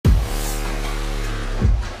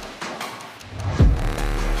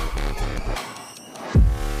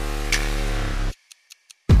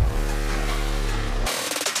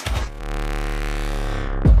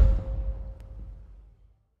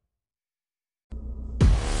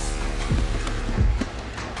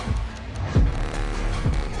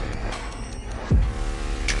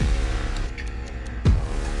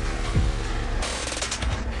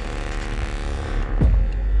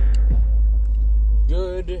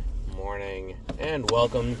morning, and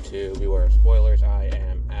welcome to Beware of Spoilers. I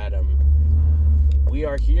am Adam. We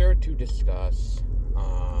are here to discuss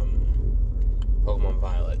Pokemon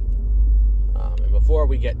Violet. And before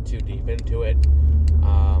we get too deep into it,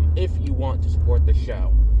 if you want to support the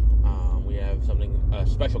show, we have something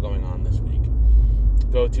special going on this week.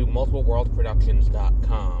 Go to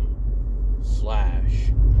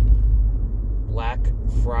multipleworldproductions.com/Black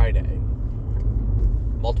Friday.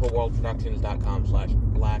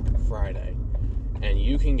 multipleworldproductions.com/Black Friday. And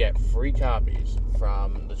you can get free copies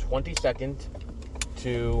from the 22nd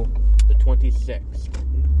to the 26th.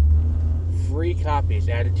 Free copies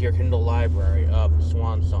added to your Kindle library of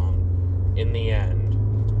Swan Song, In the End,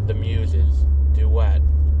 The Muses, Duet,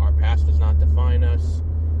 Our Past Does Not Define Us,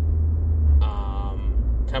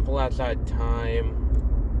 Temple Outside Time,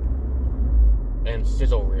 and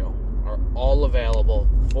Sizzle Reel are all available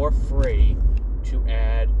for free to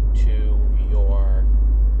add to your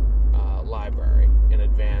library in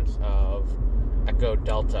advance of Echo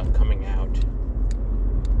Delta coming out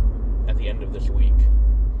at the end of this week.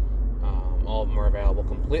 All of them are available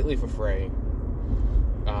completely for free.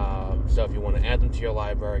 So if you want to add them to your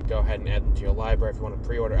library, go ahead and add them to your library. If you want to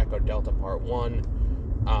pre-order Echo Delta Part 1,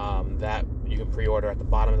 that you can pre-order at the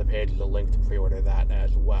bottom of the page. There's a link to pre-order that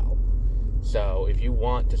as well. So if you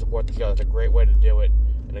want to support the show, that's a great way to do it,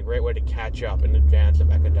 and a great way to catch up in advance of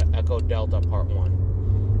Echo Delta Part 1.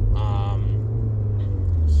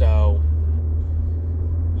 So,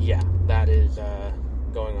 yeah, that is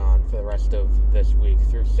going on for the rest of this week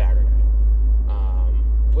through Saturday.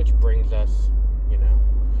 Which brings us,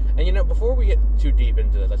 and before we get too deep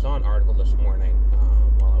into this, I saw an article this morning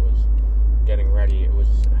while I was getting ready. It was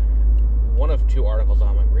one of two articles.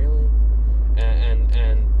 I'm like, really? And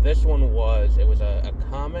this one was a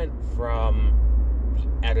comment from the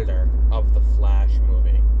editor of the Flash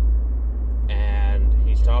movie, and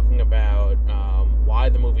he's talking about why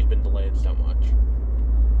the movie's been delayed so much.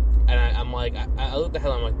 And I'm like, I looked at the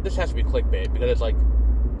headline, I'm like, this has to be clickbait, because it's like,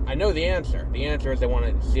 I know the answer. The answer is they want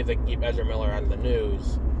to see if they can keep Ezra Miller out of the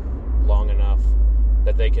news long enough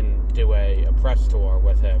that they can do a press tour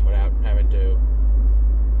with him without having to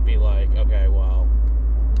be like, okay, well,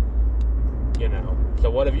 so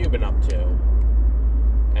what have you been up to?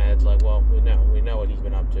 And it's like, well, we know what he's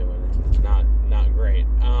been up to, and it's not great.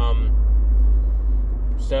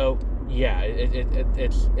 So yeah,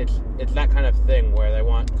 it's that kind of thing where they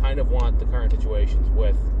want the current situations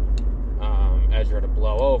with Ezra to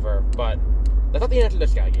blow over, but that's not the answer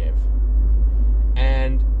this guy gave.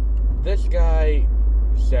 And this guy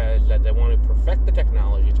says that they want to perfect the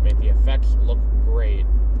technology to make the effects look great,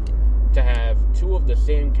 to have two of the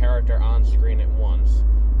same character on screen at once.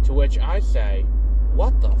 To which I say,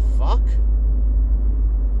 what the fuck?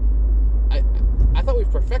 I thought we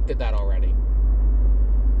perfected that already.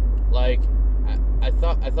 Like, I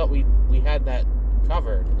thought we had that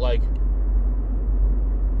covered. Like,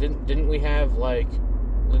 didn't we have, like,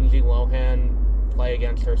 Lindsay Lohan play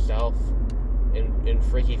against herself in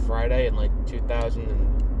Freaky Friday in, like, 2000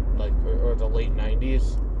 and, like, or the late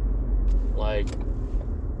 90s? Like,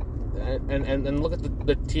 and look at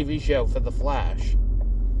the TV show for The Flash.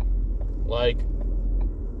 Like,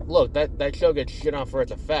 look, that show gets shit on for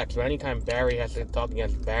its effects, but anytime Barry has to talk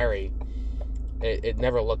against Barry, it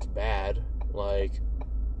never looks bad. Like,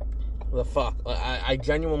 the fuck? I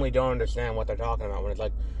genuinely don't understand what they're talking about when it's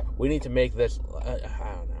like, we need to make this, I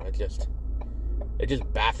don't know, it's just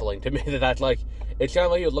baffling to me that's like, it sounded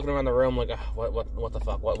like he was looking around the room like, what the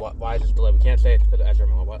fuck, why is this delayed? We can't say it's because of Ezra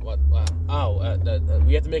Miller,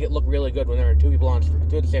 we have to make it look really good when there are two people on screen,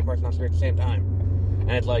 two of the same person on screen at the same time.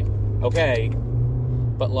 And it's like, okay,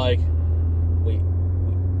 but like, we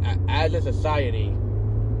as a society,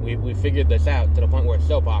 we figured this out to the point where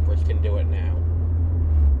soap operas can do it now.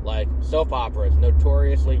 Like, soap operas,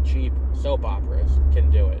 notoriously cheap soap operas, can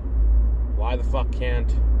do it. Why the fuck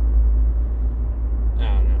can't? I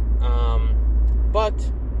don't know. But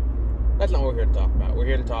that's not what we're here to talk about. We're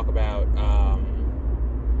here to talk about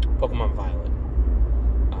Pokemon Violet,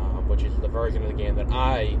 which is the version of the game that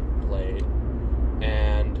I played,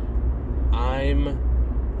 and I'm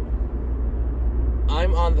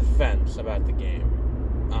on the fence about the game.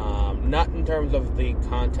 Not in terms of the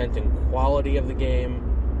content and quality of the game,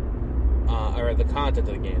 or the content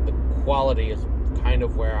of the game. The quality is kind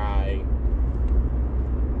of where I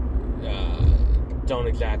don't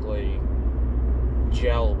exactly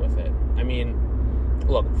gel with it. I mean,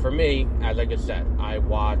 look, for me, as I just said, I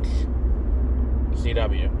watch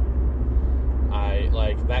CW. I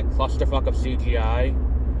like that clusterfuck of CGI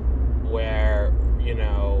where,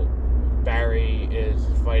 Barry is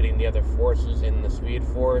fighting the other forces in the Speed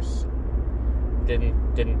Force,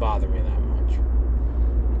 didn't bother me that much.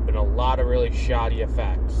 Been a lot of really shoddy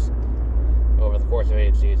effects over the course of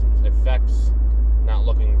 8 seasons. Effects not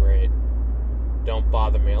looking great. Don't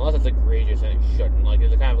bother me unless it's egregious, and it shouldn't. Like,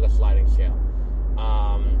 it's kind of like a sliding scale.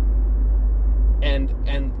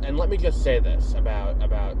 And let me just say this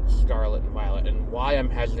about Scarlet and Violet and why I'm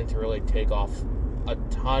hesitant to really take off a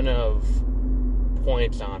ton of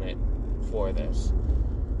points on it for this.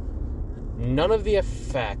 None of the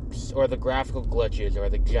effects or the graphical glitches or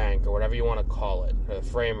the jank or whatever you want to call it, or the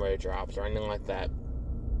frame rate drops or anything like that,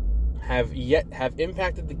 have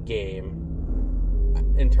impacted the game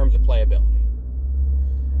in terms of playability.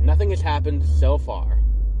 Nothing has happened so far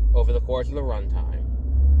over the course of the runtime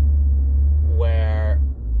where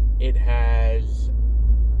it has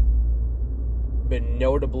been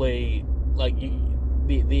notably, like,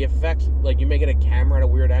 the effects, like, you may get a camera at a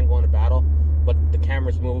weird angle in a battle, but the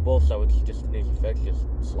camera's movable, so it's just an easy fix. Just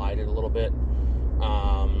slide it a little bit.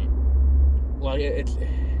 Like, it's,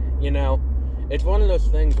 you know, it's one of those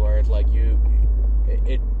things where it's like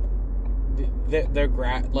they're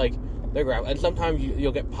and sometimes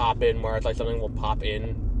you'll get pop in where it's like something will pop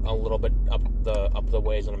in a little bit up the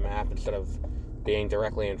ways on a map instead of being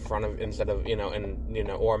directly in front of,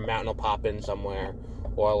 or a mountain will pop in somewhere,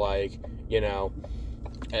 or like,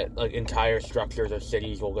 like entire structures or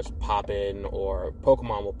cities will just pop in, or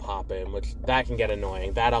Pokemon will pop in, which that can get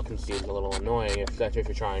annoying. That I'll concede is a little annoying, especially if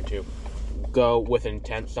you're trying to go with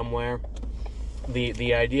intent somewhere.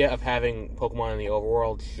 The idea of having Pokemon in the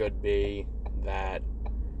overworld should be that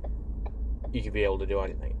you could be able to do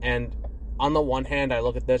anything. And on the one hand, I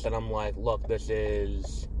look at this and I'm like, look, this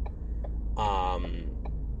is,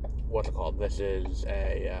 what's it called? This is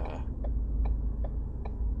a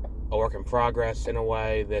work in progress in a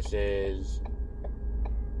way. This is,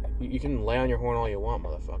 you can lay on your horn all you want,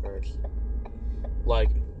 motherfucker. It's like,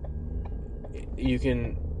 you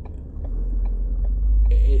can,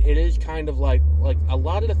 it is kind of like a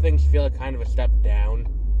lot of the things feel like kind of a step down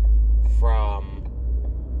from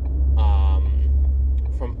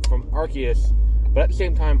Arceus, but at the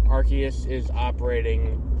same time, Arceus is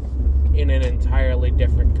operating in an entirely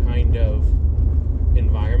different kind of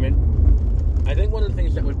environment. I think one of the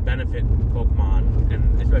things that would benefit Pokemon,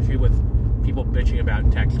 and especially with people bitching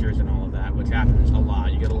about textures and all of that, which happens a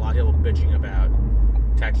lot. You get a lot of people bitching about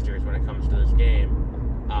textures when it comes to this game.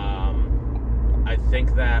 I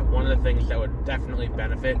think that one of the things that would definitely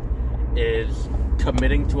benefit is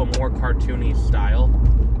committing to a more cartoony style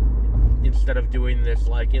instead of doing this,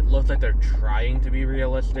 like, it looks like they're trying to be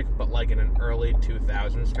realistic, but like in an early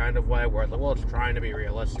 2000s kind of way, where it's like, well, it's trying to be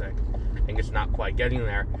realistic and it's not quite getting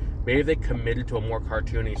there. Maybe they committed to a more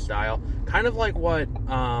cartoony style, kind of like what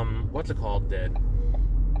what's it called did,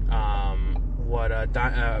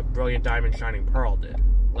 Brilliant Diamond Shining Pearl did.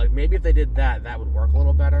 Like, maybe if they did that, that would work a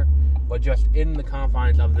little better. But just in the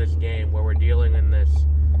confines of this game, where we're dealing in this,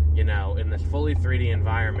 in this fully 3D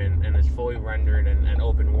environment and this fully rendered and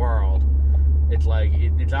open world, it's like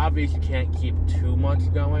it's obvious you can't keep too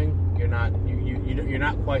much going. You're not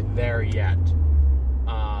quite there yet.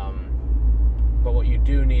 But what you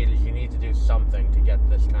do need is you need to do something to get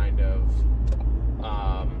this kind of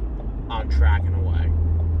on track in a way.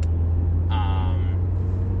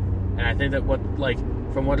 And I think that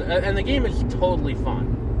and the game is totally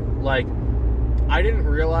fun. Like, I didn't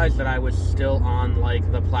realize that I was still on,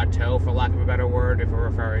 like, the plateau, for lack of a better word, if we're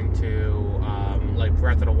referring to, like,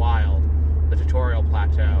 Breath of the Wild, the tutorial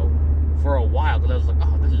plateau, for a while, because I was like,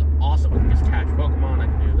 oh, this is awesome, I can just catch Pokemon, I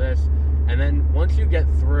can do this, and then once you get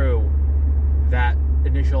through that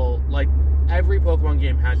initial, like, every Pokemon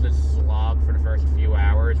game has this slog for the first few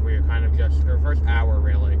hours, where you're kind of just, or first hour,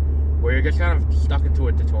 really, where you're just kind of stuck into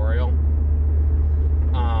a tutorial.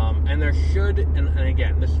 And there should, and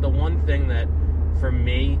again, this is the one thing that, for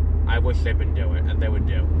me, I wish they would do,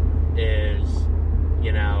 is,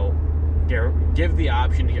 give the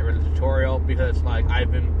option to get rid of the tutorial, because it's like, I've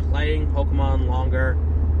been playing Pokemon longer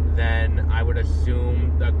than I would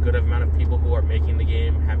assume a good amount of people who are making the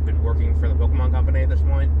game have been working for the Pokemon Company at this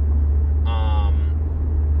point. I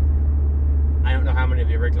don't know how many of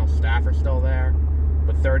the original staff are still there,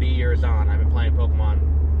 but 30 years on, I've been playing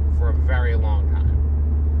Pokemon for a very long time.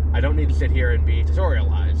 I don't need to sit here and be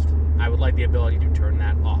tutorialized. I would like the ability to turn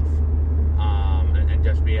that off, and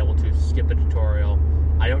just be able to skip the tutorial.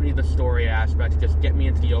 I don't need the story aspect. Just get me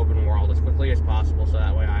into the open world as quickly as possible, so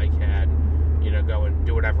that way I can, go and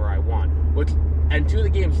do whatever I want. And to the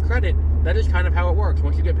game's credit, that is kind of how it works.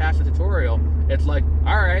 Once you get past the tutorial, it's like,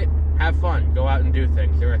 alright, have fun, go out and do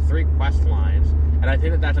things. There are 3 quest lines, and I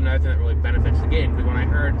think that that's another thing that really benefits the game, because when I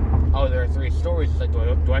heard, oh, there are 3 stories, it's like,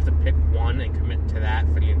 do I have to pick one and commit to that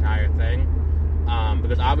for the entire thing?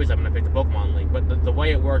 because obviously I'm going to pick the Pokemon League, but the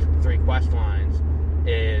way it works with the 3 quest lines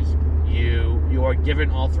is you are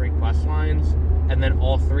given all 3 quest lines, and then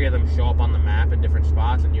all 3 of them show up on the map in different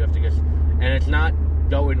spots, and you have to just, and it's not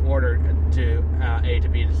go in order to A to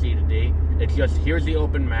B to C to D. It's just, here's the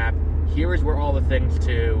open map, here is where all the things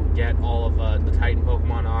to get all of the Titan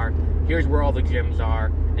Pokemon are, here's where all the gyms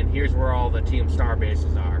are, and here's where all the Team Star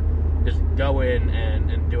bases are. Just go in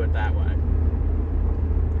and do it that way.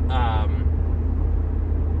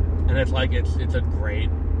 And it's like, it's a great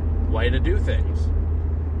way to do things.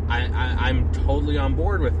 I'm totally on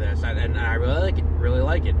board with this, and I really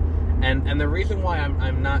like it. And the reason why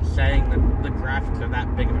I'm not saying that the graphics are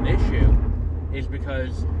that big of an issue is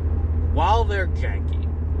because while they're janky,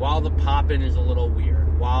 while the pop-in is a little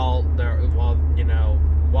weird, while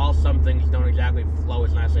some things don't exactly flow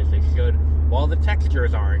as nicely as they should, while the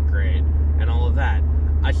textures aren't great and all of that,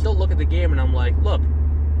 I still look at the game and I'm like, look,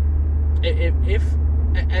 if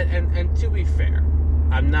to be fair,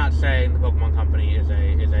 I'm not saying the Pokemon Company is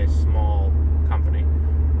a small company.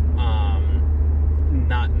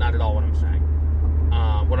 Not at all what I'm saying.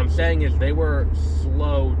 What I'm saying is they were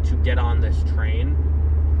slow to get on this train,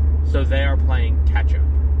 so they are playing catch up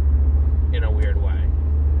in a weird way.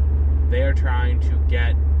 They are trying to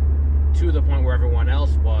get to the point where everyone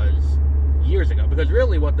else was years ago. Because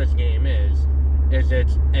really what this game is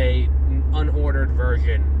it's a unordered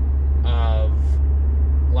version of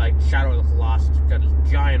like Shadow of the Colossus. It's got this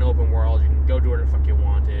giant open world. You can go do whatever the fuck you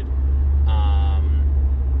wanted.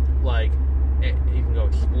 You can go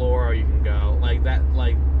explore, or you can go like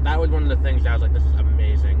that was one of the things that I was like, this is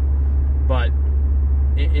amazing. But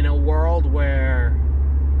in a world where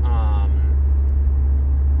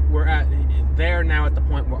they're now at the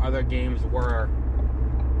point where other games were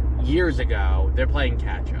years ago, they're playing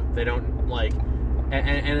catch up. They don't like,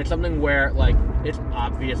 and it's something where like it's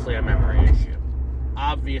obviously a memory issue.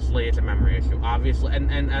 Obviously, it's a memory issue. Obviously,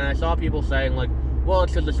 and I saw people saying like, well,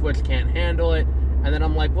 it's because the Switch can't handle it. And then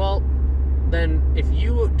I'm like, well, then if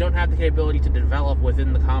you don't have the capability to develop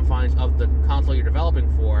within the confines of the console you're developing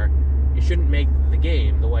for, you shouldn't make the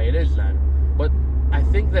game the way it is then. But I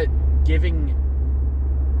think that giving,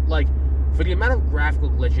 like, for the amount of graphical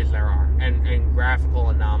glitches there are, and graphical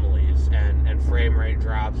anomalies, and frame rate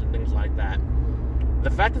drops and things like that,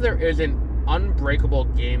 the fact that there isn't unbreakable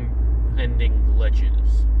game-ending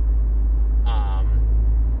glitches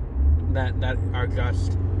that are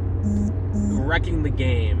just wrecking the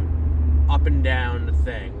game up and down the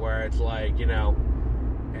thing, where it's like, the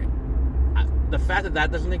fact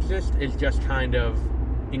that doesn't exist is just kind of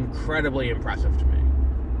incredibly impressive to me.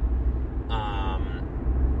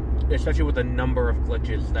 Especially with the number of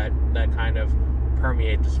glitches that kind of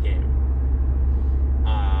permeate this game.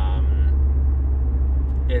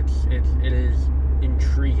 It is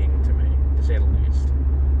intriguing to me, to say the least.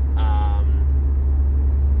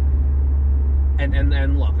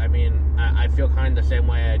 And look, I mean, I feel kind of the same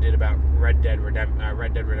way I did about Red Dead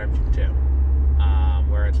Redemption 2.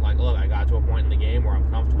 Where it's like, look, I got to a point in the game where I'm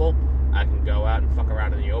comfortable, I can go out and fuck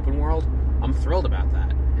around in the open world. I'm thrilled about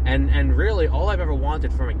that. And really, all I've ever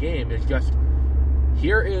wanted from a game is just,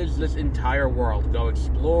 here is this entire world. Go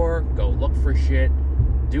explore, go look for shit,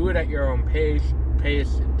 do it at your own pace,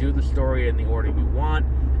 do the story in the order you want.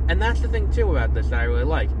 And that's the thing, too, about this that I really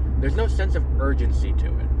like. There's no sense of urgency to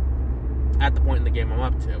it at the point in the game I'm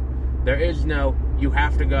up to. There is no, you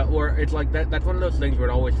have to go, or it's like, that's one of those things where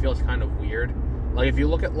it always feels kind of weird. Like, if you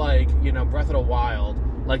look at, like, Breath of the Wild,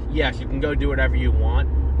 like, yes, you can go do whatever you want,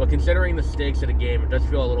 but considering the stakes of the game, it does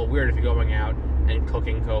feel a little weird if you're going out and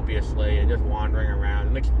cooking copiously and just wandering around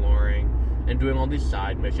and exploring and doing all these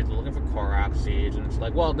side missions and looking for Korok seeds, and it's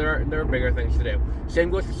like, well, there are bigger things to do. Same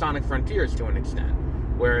goes for Sonic Frontiers to an extent,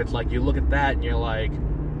 where it's like, you look at that and you're like,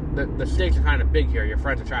 the stakes are kind of big here. Your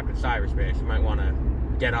friends are trapped in cyberspace. You might want to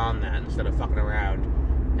get on that instead of fucking around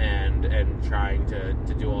and trying to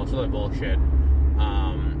do all this other bullshit.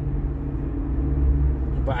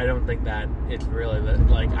 But I don't think that it's really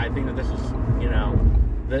I think that this is,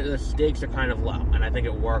 the stakes are kind of low, and I think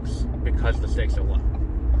it works because the stakes are low.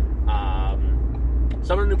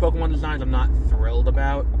 Some of the new Pokemon designs I'm not thrilled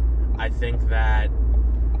about. I think that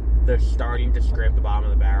they're starting to scrape the bottom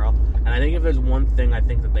of the barrel, and I think if there's one thing I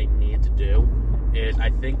think that they need to do is,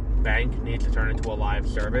 I think Bank needs to turn into a live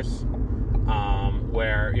service,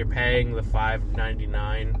 where you're paying the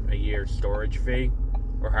 $5.99 a year storage fee,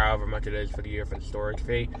 or however much it is for the year for the storage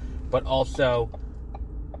fee, but also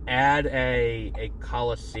add a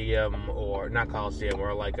Coliseum, or not Coliseum,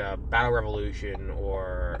 or like a Battle Revolution,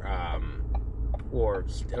 or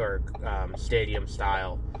stadium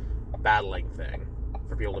style battling thing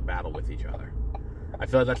for people to battle with each other. I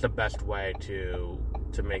feel like that's the best way to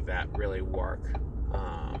make that really work.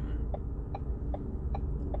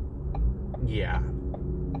 Yeah.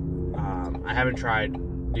 I haven't tried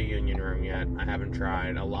the Union Room yet. I haven't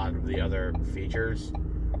tried a lot of the other features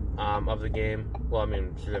of the game. Well, I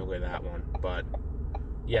mean, specifically that one. But,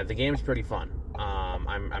 yeah, the game's pretty fun.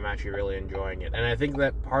 I'm actually really enjoying it. And I think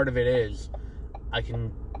that part of it is,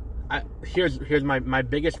 here's my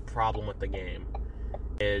biggest problem with the game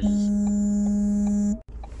is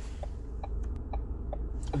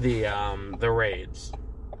the raids.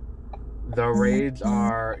 The raids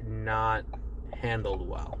are not handled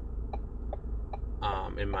well,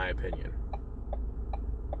 in my opinion.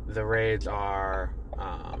 The raids are,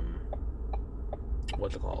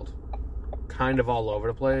 what's it called? Kind of all over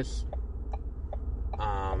the place.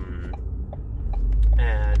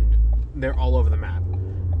 And they're all over the map.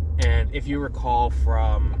 And if you recall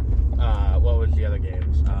from, what was the other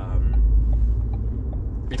games?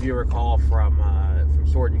 If you recall from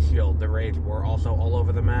Sword and Shield, the raids were also all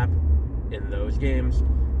over the map in those games,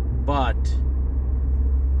 but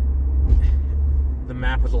the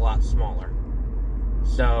map was a lot smaller.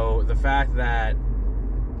 So the fact that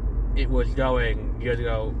it was going, you had to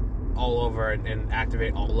go all over and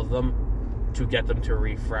activate all of them to get them to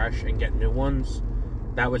refresh and get new ones,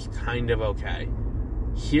 that was kind of okay.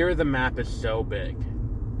 Here the map is so big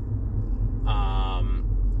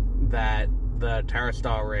that the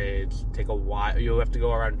Terrastal raids take a while. You have to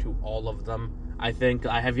go around to all of them. I think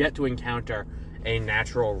I have yet to encounter a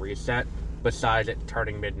natural reset besides it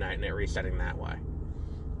turning midnight and it resetting that way.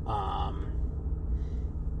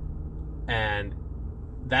 And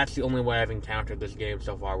that's the only way I've encountered this game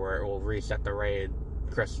so far, where it will reset the raid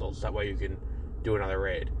crystals. That way you can do another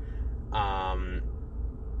raid.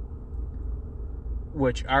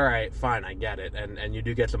 Which, alright, fine, I get it. And you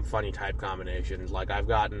do get some funny type combinations. Like, I've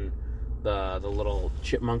gotten the little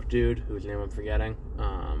chipmunk dude, whose name I'm forgetting.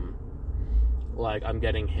 Like, I'm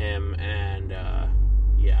getting him, and,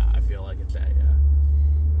 yeah, I feel like it's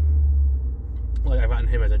like, I've gotten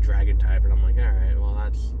him as a dragon type, and I'm like, alright, well,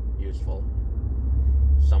 that's useful.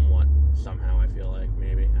 Somewhat, somehow, I feel like,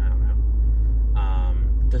 maybe, I don't know.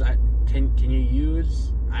 Can you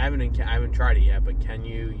use, I haven't tried it yet, but can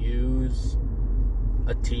you use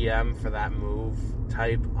a TM for that move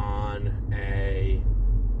type on a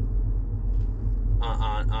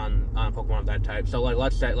Pokemon of that type? So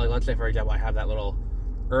let's say for example I have that little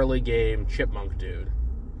early game chipmunk dude,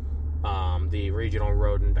 the regional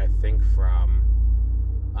rodent, I think from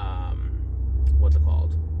what's it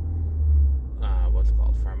called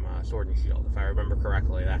from Sword and Shield, if I remember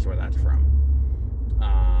correctly. That's where that's from.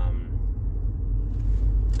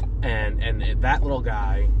 And that little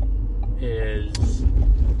guy is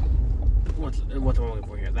what's I'm looking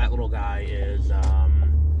for here. That little guy is a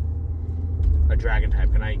dragon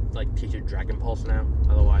type. Can I teach it Dragon Pulse now?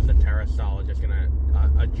 Otherwise, the Terrastal is just gonna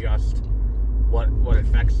adjust what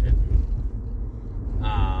affects it.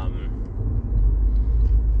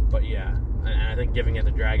 But yeah, and I think giving it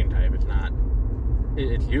the Dragon type,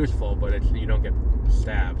 it's useful, but you don't get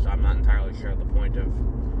stabbed. So I'm not entirely sure the point of.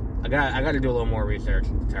 I got to do a little more research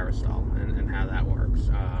into Terrastal and how that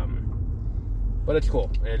works. But it's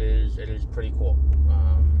cool. It is pretty cool.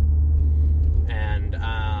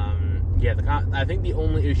 Yeah, I think the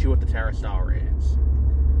only issue with the Terrastal raids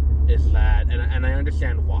is that, and I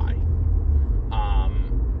understand why.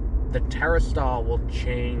 The Terrastal will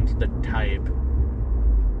change the type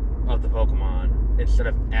of the Pokemon instead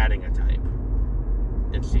of adding a type,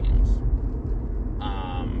 it seems.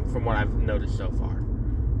 From what I've noticed so far.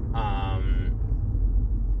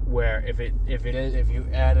 Where if you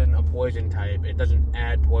add in a poison type, it doesn't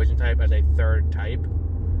add poison type as a third type.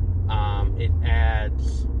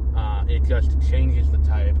 It just changes the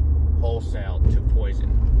type wholesale to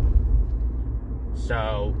poison.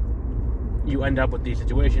 So you end up with these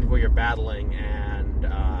situations where you're battling and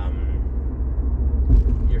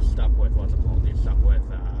you're stuck with what's it called? You're stuck with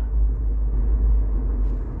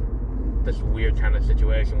this weird kind of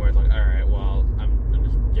situation where it's like, all right, well, I'm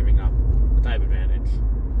just giving up the type advantage.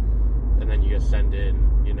 And then you just send in,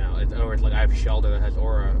 it's like I have Shelter that has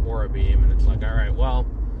Aura Beam, and it's like, alright, well,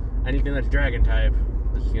 anything that's Dragon type,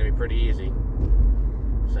 this is going to be pretty easy.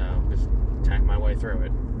 So, just tank my way through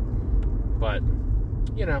it. But,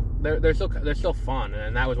 they're still fun,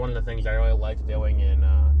 and that was one of the things I really liked doing, and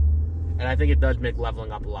I think it does make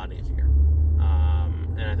leveling up a lot easier.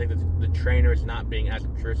 And I think that the trainers not being as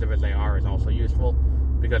intrusive as they are is also useful,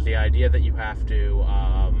 because the idea that you have to,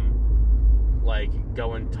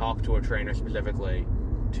 go and talk to a trainer specifically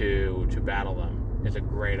to battle them is a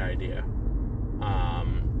great idea.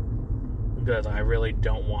 Because I really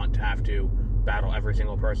don't want to have to battle every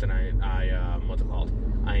single person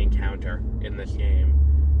I encounter in this game,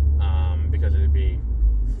 because it'd be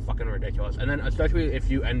fucking ridiculous. And then especially if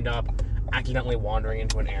you end up accidentally wandering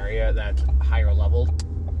into an area that's higher leveled,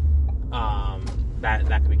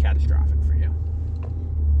 that could be catastrophic for you.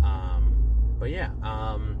 But yeah,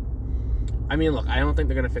 I mean, look, I don't think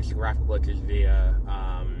they're going to fix the graphical glitches via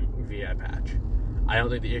a patch. I don't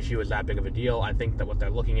think the issue is that big of a deal. I think that what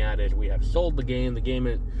they're looking at is, we have sold the game. The game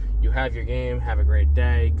is, you have your game, have a great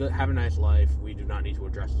day, good, have a nice life. We do not need to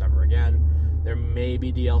address this ever again. There may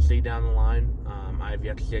be DLC down the line. I've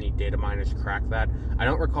yet to see any data miners crack that. I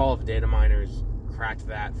don't recall if data miners cracked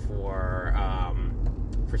that for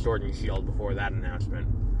Sword and Shield before that announcement.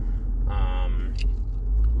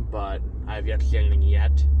 But I've yet to see anything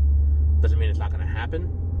yet. Doesn't mean it's not going to happen,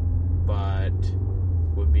 but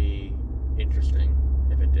would be interesting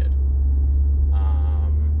if it did.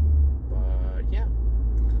 But yeah,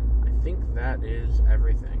 I think that is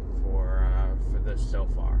everything for this so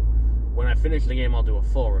far. When I finish the game, I'll do a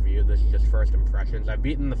full review. This is just first impressions. I've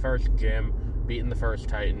beaten the first gym, beaten the first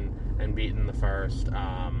Titan, and beaten the first,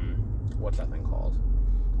 what's that thing called?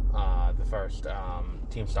 The first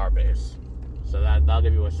Team Star base. So that'll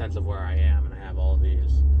give you a sense of where I am, and I have all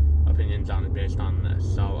these opinions on it based on this.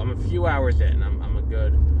 So I'm a few hours in. I'm a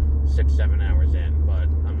good 6-7 hours in, but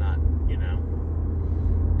I'm not,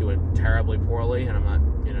 doing terribly poorly, and I'm not,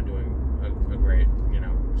 doing a great,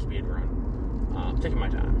 speed run. I'm taking my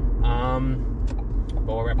time. But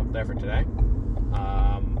we'll wrap up there for today.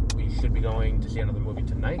 We should be going to see another movie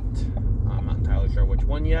tonight. I'm not entirely sure which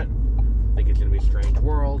one yet. I think it's going to be Strange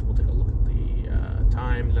World. We'll take a look at the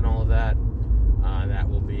times and all of that. That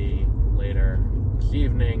will be later this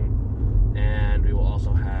evening. And we will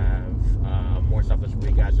also have more stuff this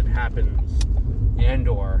week as it happens.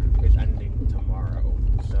 Andor is ending tomorrow.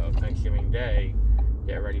 So Thanksgiving Day,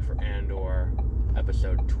 get ready for Andor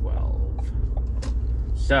episode 12.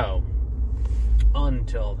 So,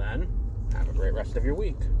 until then, have a great rest of your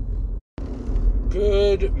week.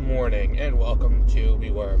 Good morning, and welcome to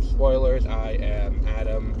Beware of Spoilers. I am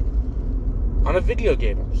Adam, on a video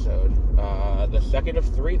game episode, the second of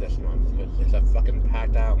 3 this month, because it's a fucking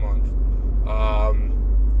packed out month.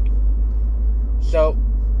 So,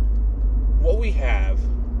 what we have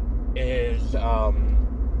is,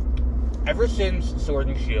 ever since Sword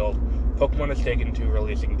and Shield, Pokemon has taken to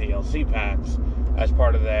releasing DLC packs as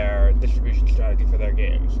part of their distribution strategy for their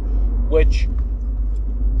games. Which,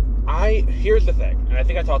 here's the thing, and I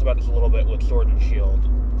think I talked about this a little bit with Sword and Shield,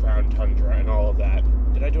 Crown Tundra, and all of that.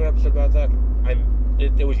 Did I do an episode about that?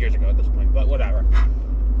 It was years ago at this point, but whatever.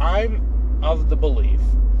 I'm of the belief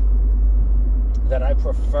that I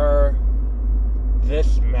prefer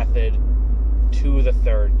this method to the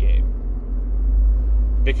third game.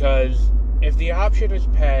 Because if the option is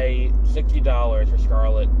pay $60 for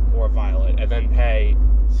Scarlet or Violet, and then pay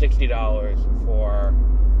 $60 for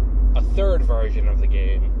a third version of the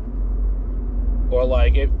game, or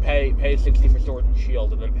pay $60 for Sword and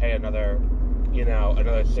Shield, and then pay another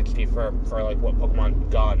 $60 for like what Pokemon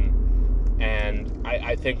Gun, and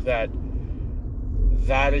I think that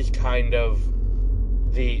is kind of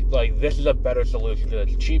this is a better solution because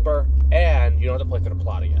it's cheaper, and you don't have to play through the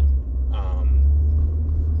plot again.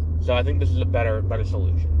 So I think this is a better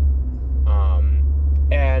solution.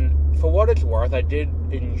 And for what it's worth, I did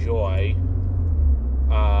enjoy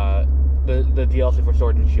the DLC for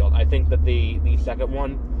Sword and Shield. I think that the second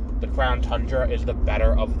one, the Crown Tundra, is the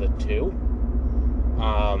better of the two.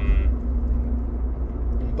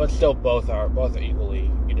 But still, both are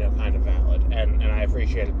equally, kind of valid, and I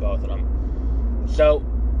appreciated both of them. So,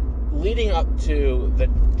 leading up to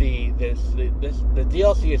the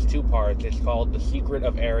DLC is 2 parts. It's called The Secret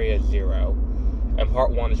of Area Zero, and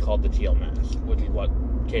part 1 is called The Teal Mask, which is what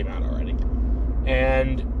came out already.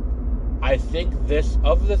 And I think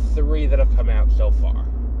of the 3 that have come out so far,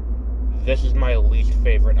 this is my least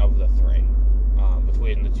favorite of the 3,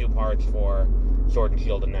 between the 2 parts for Sword and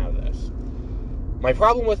Shield and now this. My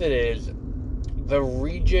problem with it is, the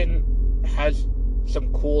region has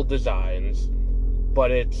some cool designs,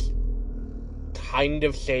 but it's kind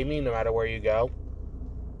of samey no matter where you go.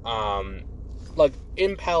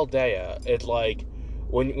 In Paldea, it's like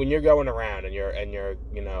when you're going around and you're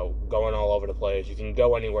going all over the place, you can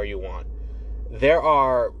go anywhere you want. There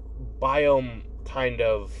are biome kind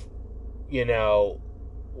of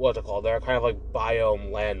what's it called? There are kind of like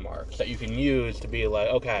biome landmarks that you can use to be like,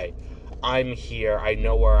 okay, I'm here, I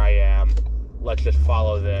know where I am, let's just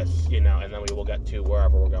follow this, and then we will get to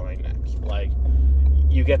wherever we're going next.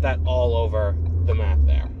 You get that all over the map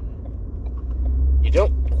there. You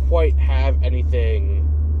don't quite have anything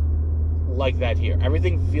like that here.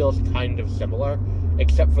 Everything feels kind of similar,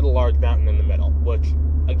 except for the large mountain in the middle, which,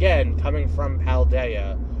 again, coming from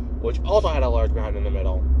Paldea, which also had a large mountain in the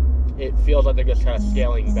middle, it feels like they're just kind of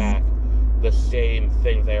scaling back the same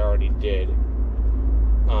thing they already did,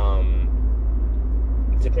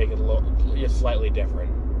 to make it a little, just slightly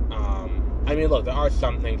different. I mean, look, there are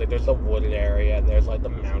some things, like, there's the wooded area, there's, like, the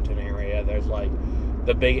mountain area, there's, like,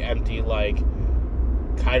 the big empty, like,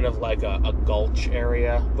 kind of like a gulch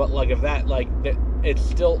area, but, like, if that, like, it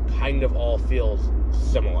still kind of all feels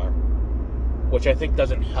similar, which I think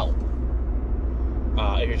doesn't help,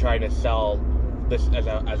 if you're trying to sell this as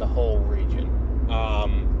a whole region.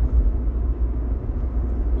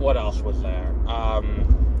 What else was there?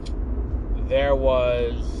 There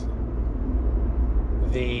was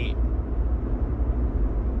the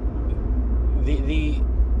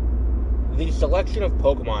selection of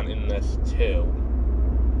Pokemon in this too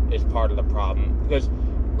is part of the problem, because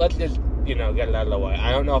let's just, get it out of the way.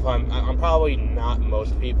 I don't know if I'm probably not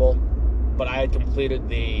most people, but I had completed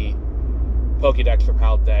the Pokédex for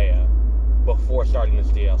Paldea before starting this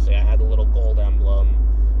DLC. I had the little gold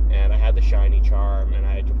emblem, and I had the shiny charm, and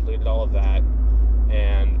I had completed all of that,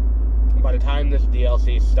 and by the time this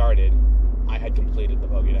DLC started, I had completed the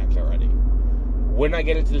Pokédex already. When I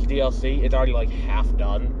get into this DLC, it's already like half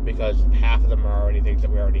done, because half of them are already things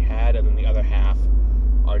that we already had, and then the other half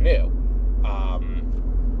are new.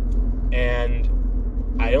 And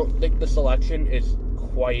I don't think the selection is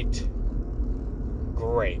quite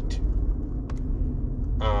great.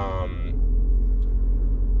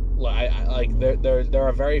 There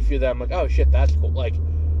are very few that I'm like, oh shit, that's cool. Like,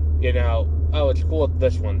 oh, it's cool that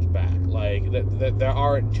this one's back. Like, there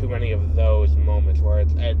aren't too many of those moments where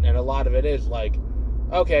it's, and a lot of it is like,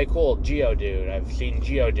 okay, cool, Geodude. I've seen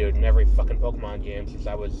Geodude in every fucking Pokemon game since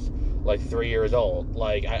I was, like, 3 years old.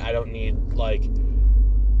 Like, I don't need, like,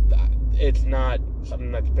 it's not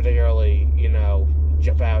something that's particularly,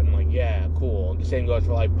 jump out and, like, yeah, cool. The same goes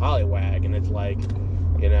for, like, Poliwag, and it's like,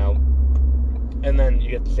 and then you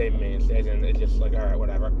get the same main stage, and it's just like, alright,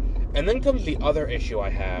 whatever. And then comes the other issue I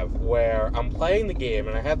have, where I'm playing the game,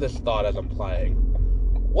 and I have this thought as I'm playing.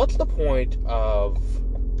 What's the point of,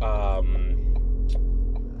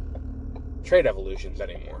 trade evolutions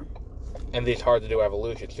anymore? And these hard-to-do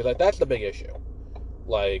evolutions? Because, like, that's the big issue.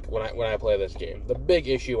 Like, when I play this game. The big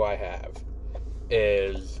issue I have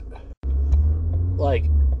is, like,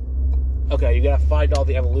 okay, you gotta find all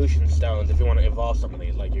the evolution stones if you want to evolve some of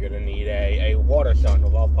these. Like, you're gonna need a water stone to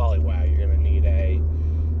evolve Poliwag. You're gonna need a,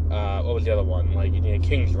 what was the other one? Like, you need a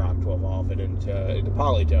King's Rock to evolve it into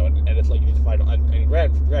Politoed. And it's like, you need to find, and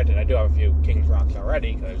granted, I do have a few King's Rocks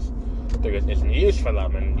already, because there isn't a use for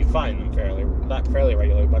them, and you find them not fairly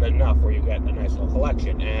regularly, but enough where you get a nice little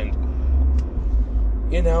collection. And,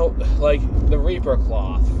 like, the Reaper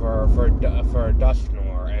Cloth for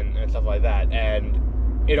Dusknoir and stuff like that. And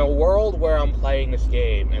in a world where I'm playing this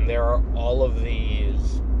game and there are all of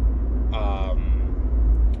these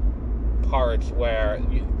parts where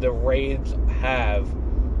the raids have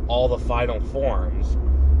all the final forms,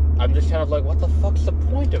 I'm just kind of like, what the fuck's the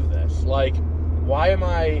point of this? Like, why am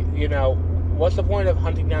I, what's the point of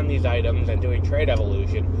hunting down these items and doing trade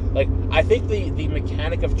evolution? Like, I think the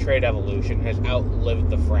mechanic of trade evolution has outlived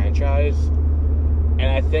the franchise, and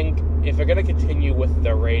I think if they're going to continue with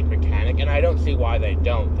the raid mechanic, and I don't see why they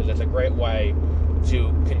don't, because it's a great way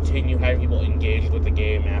to continue having people engaged with the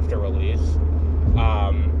game after release.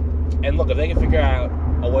 And look, if they can figure out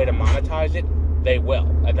a way to monetize it, they will,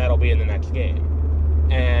 and that'll be in the next game.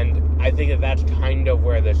 And I think that's kind of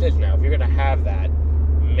where this is now. If you're going to have that,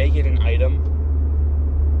 make it an item,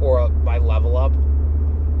 or by level up.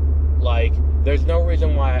 Like, there's no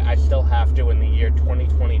reason why I still have to, in the year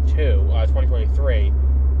 2023,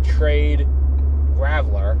 trade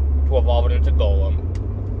Graveler to evolve it into Golem,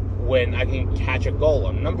 when I can catch a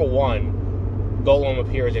Golem. Number one, Golem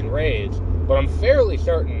appears in raids, but I'm fairly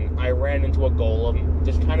certain I ran into a Golem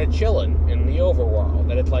just kind of chilling in the overworld,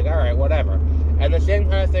 and it's like, alright, whatever. And the same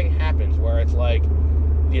kind of thing happens, where it's like,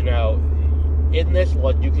 in this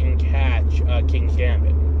one, you can catch King's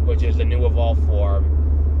Gambit, which is the new evolved form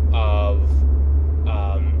of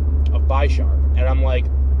Bisharp. And I'm like,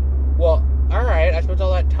 well, alright, I spent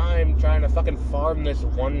all that time trying to fucking farm this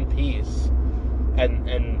one piece and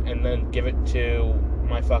then give it to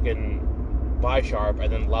my fucking Bisharp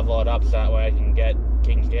and then level it up so that way I can get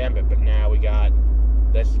King's Gambit, but now we got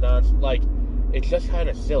this stuff. Like, it's just kind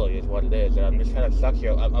of silly is what it is, and I'm just kind of stuck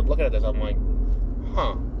here. I'm looking at this, I'm like,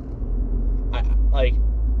 huh.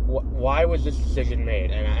 Why was this decision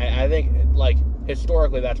made? And I think, like,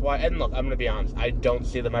 historically that's why. And look, I'm going to be honest, I don't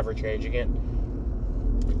see them ever changing it.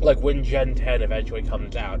 like, when Gen 10 eventually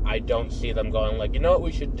comes out, I don't see them going, like, you know what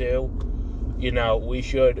we should do? You know, we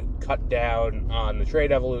should cut down on the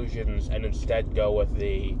trade evolutions and instead go with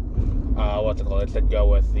the, instead go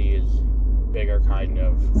with these bigger kind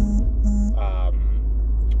of,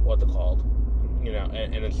 you know,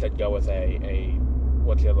 and instead go with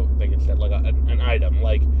what's the other thing instead, like an item,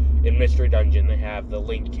 like, in Mystery Dungeon, they have the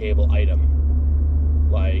linked cable item,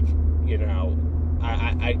 like, you know,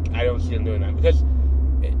 I don't see them doing that, because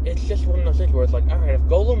it's just one of those things where it's like, alright, if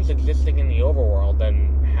Golem's existing in the overworld,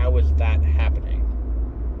 then how is that happening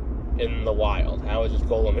in the wild? How is this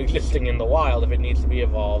Golem existing in the wild if it needs to be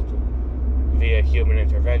evolved via human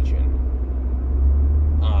intervention?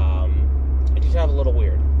 It just sounds a little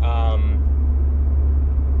weird.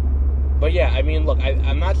 But yeah, I mean, look,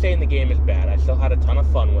 I'm not saying the game is bad. I still had a ton of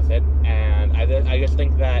fun with it, and I just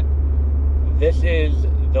think that this is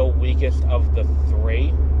the weakest of the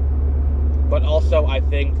three. But also, I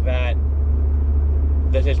think that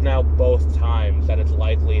this is now both times that it's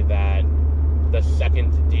likely that the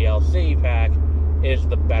second DLC pack is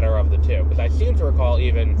the better of the two. Because I seem to recall,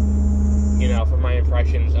 even, you know, from my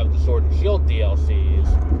impressions of the Sword and Shield DLCs,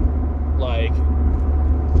 like,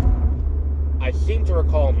 I seem to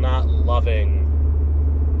recall not loving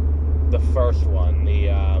the first one, the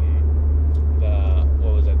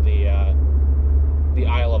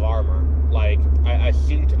Isle of Armor. Like, I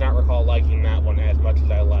seem to not recall liking that one as much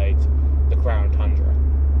as I liked the Crown Tundra.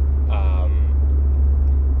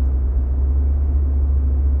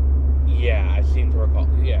 Yeah, I seem to recall,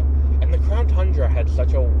 yeah. And the Crown Tundra had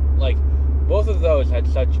such a, like, both of those had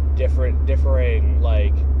such differing,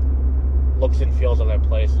 like, looks and feels of their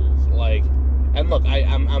places. Like, and look,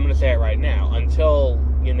 I'm gonna say it right now, until,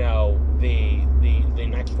 you know, the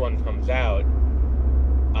next one comes out,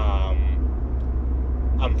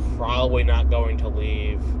 I'm probably not going to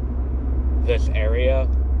leave this area,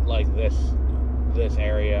 like this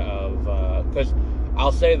area of, because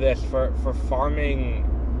I'll say this, for farming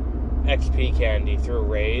XP candy through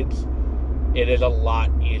raids, it is a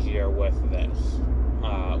lot easier with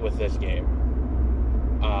this game,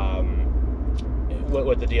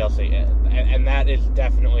 with the DLC, and that is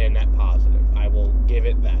definitely a net positive. I will give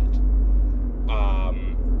it that.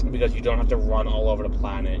 Because you don't have to run all over the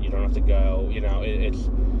planet. You don't have to go. You know, it's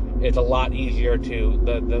a lot easier to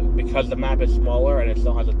because the map is smaller and it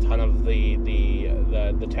still has a ton of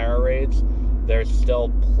the terror raids. There's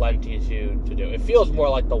still plenty to do. It feels more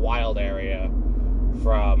like the wild area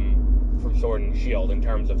from Sword and Shield in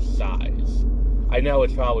terms of size. I know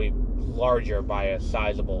it's probably larger by a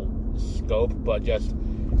sizable scope, but just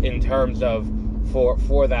in terms of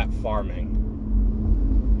for that farming,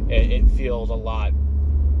 it feels a lot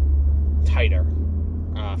tighter,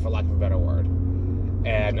 for lack of a better word.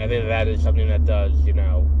 And I think that is something that does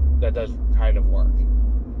kind of work,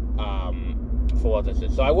 for what this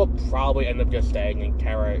is. So I will probably end up just staying in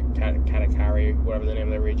Katakari, whatever the name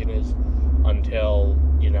of the region is, until,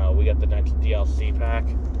 you know, we get the next DLC pack,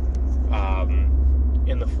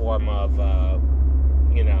 in the form of,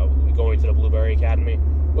 you know, going to the Blueberry Academy,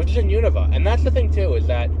 which is in Unova. And that's the thing too, is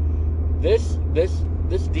that this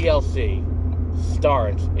DLC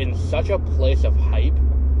starts in such a place of hype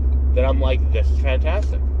that I'm like, this is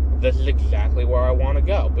fantastic. This is exactly where I want to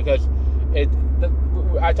go. Because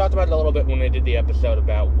I talked about it a little bit when I did the episode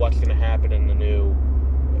about what's going to happen in the new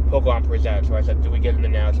Pokemon Presents, where I said, do we get an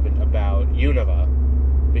announcement about Unova?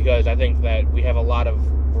 Because I think that we have a lot of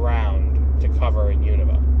ground to cover in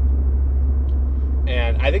Unova.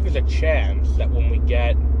 And I think there's a chance that when we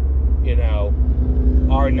get, you know,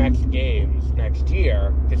 our next games next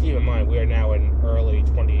year, because keep in mind, we are now in early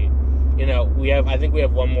 20, you know, I think we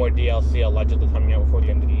have one more DLC allegedly coming out before the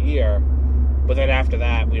end of the year, but then after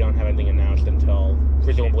that, we don't have anything announced until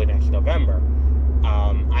presumably next November.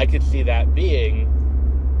 I could see that being,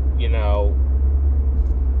 you know,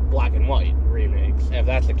 Black and White remakes. If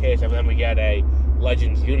that's the case, and then we get a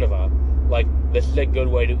Legends Unova, like, this is a good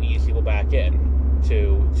way to ease people back in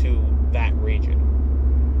to that region.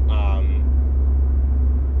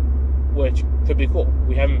 Which could be cool.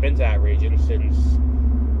 We haven't been to that region since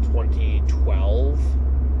 2012,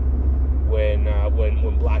 when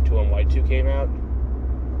Black 2 and White 2 came out.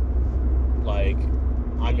 Like,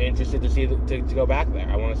 I'm interested to see to go back there.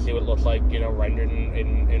 I want to see what it looks like, you know, rendered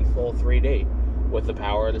in full 3D with the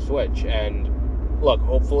power of the Switch. And look,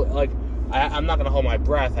 hopefully, like, I'm not going to hold my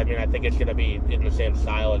breath. I mean, I think it's going to be in the same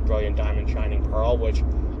style as Brilliant Diamond, Shining Pearl, which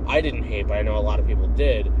I didn't hate, but I know a lot of people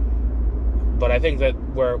did. But I think that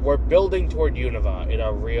we're building toward Unova in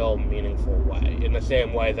a real meaningful way. In the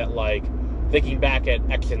same way that, like, thinking back at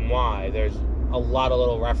X and Y, there's a lot of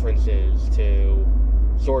little references to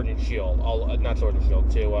Sword and Shield, not Sword and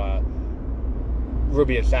Shield, to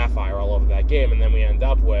Ruby and Sapphire all over that game, and then we end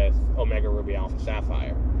up with Omega Ruby Alpha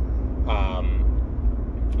Sapphire.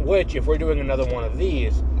 Which, if we're doing another one of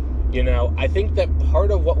these, I think that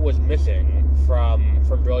part of what was missing from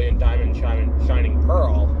Brilliant Diamond Shining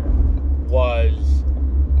Pearl was,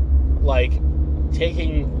 like,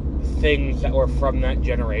 taking things that were from that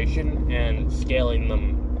generation and scaling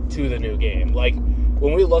them to the new game. Like,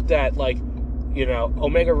 when we looked at, like,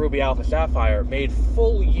 Omega Ruby Alpha Sapphire made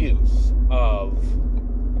full use of,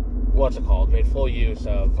 made full use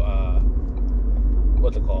of,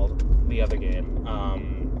 the other game,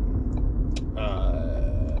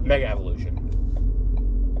 Mega Evolution,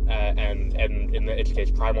 and in its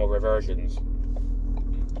case, Primal Reversions,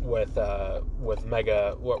 with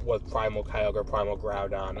Primal Kyogre, Primal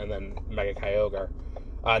Groudon, and then Mega Kyogre,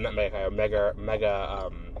 not Mega Kyogre, Mega,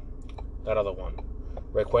 that other one,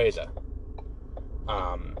 Rayquaza.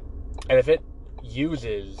 And if it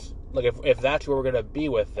uses, like, if that's where we're going to be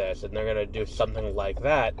with this, and they're going to do something like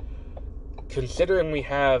that, considering we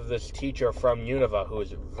have this teacher from Unova who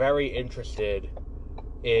is very interested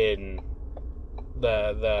in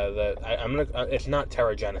it's not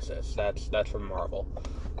Terragenesis, that's from Marvel.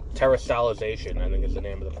 Terrastalization, I think, is the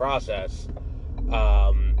name of the process.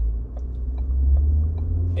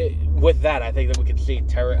 With that, I think that we could see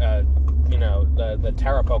the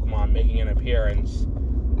Terra Pokemon making an appearance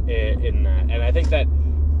in that. And I think that,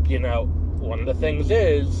 one of the things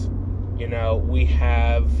is, we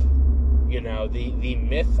have, the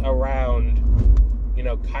myth around,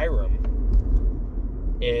 Kyurem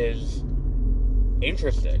is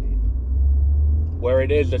interesting. Where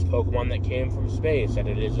it is this Pokemon that came from space, and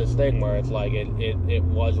it is this thing where it's like it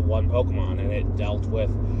was one Pokemon, and it dealt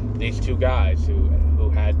with these two guys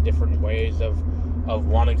who had different ways of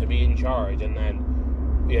wanting to be in charge, and then,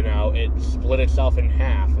 it split itself in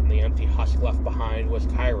half, and the empty husk left behind was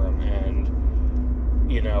Kyurem, and,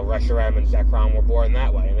 Reshiram and Zekrom were born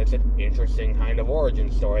that way, and it's an interesting kind of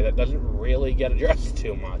origin story that doesn't really get addressed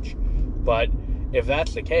too much. But if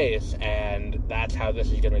that's the case, and that's how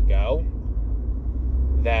this is going to go,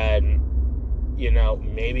 then,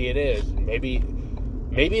 maybe it is.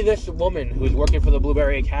 Maybe this woman who's working for the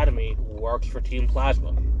Blueberry Academy works for Team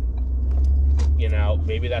Plasma.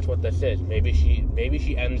 Maybe that's what this is. Maybe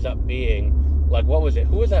she ends up being, like, what was it?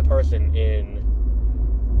 Who was that person in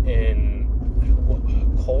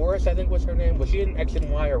Chorus, I think was her name? Was she in X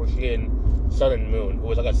and Y, or was she in Sun and Moon? Who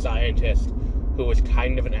was like a scientist who was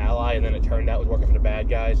kind of an ally, and then it turned out was working for the bad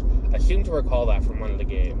guys. I seem to recall that from one of the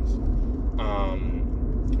games.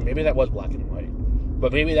 Maybe that was Black and White.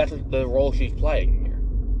 But maybe that's the role she's playing here.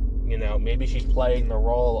 Maybe she's playing the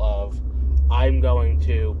role of, I'm going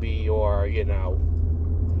to be your, I'm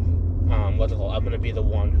going to be the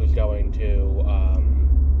one who's going to,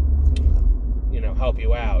 help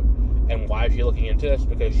you out. And why is she looking into this?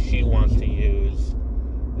 Because she wants to use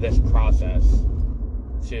this process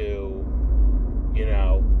to,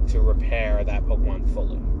 to repair that Pokemon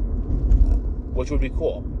fully. Which would be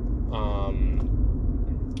cool.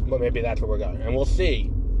 But maybe that's where we're going. And we'll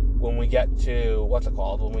see when we get to,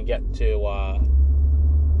 when we get to,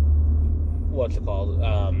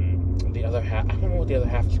 the other half. I don't know what the other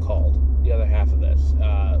half is called. The other half of this,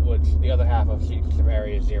 the other half of Secrets of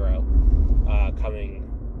Area Zero, coming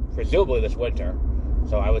presumably this winter.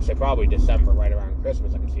 So I would say probably December, right around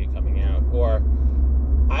Christmas, I can see it coming out. Or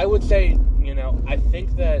I would say, I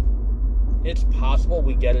think that it's possible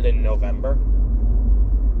we get it in November,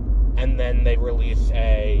 and then they release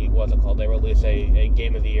a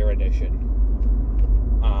Game of the Year edition.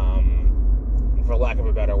 For lack of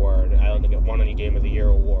a better word, I don't think it won any Game of the Year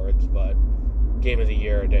awards, but Game of the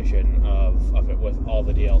Year edition of it with all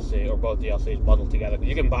the DLC, or both DLCs bundled together.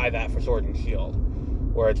 You can buy that for Sword and Shield,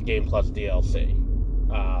 where it's game plus DLC.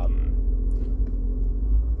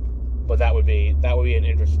 But that would be an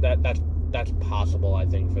interest. That's possible, I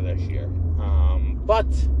think, for this year. But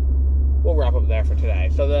we'll wrap up there for today.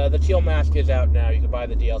 So the Teal Mask is out now. You can buy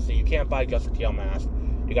the DLC. You can't buy just the Teal Mask.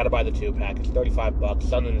 You got to buy the 2-pack. It's $35.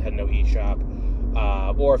 It's on the Nintendo eShop.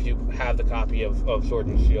 Or if you have the copy of Sword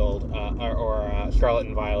and Shield or Scarlet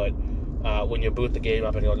and Violet, when you boot the game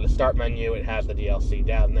up and go to the start menu, it has the DLC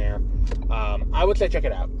down there. I would say check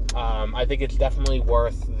it out. I think it's definitely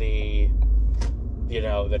worth the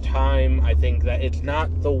time. I think that it's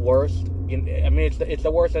not the worst. It's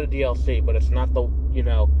the worst of the DLC, but it's not the,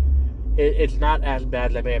 it's not as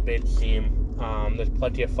bad as I may have made it seem. There's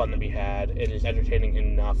plenty of fun to be had. It is entertaining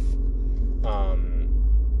enough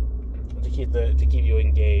to keep you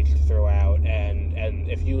engaged throughout. And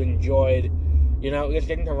if you enjoyed, just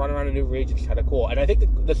getting to run around a new region is kind of cool. And I think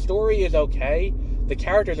the story is okay. The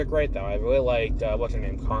characters are great, though. I really liked, what's her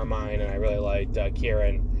name, Carmine, and I really liked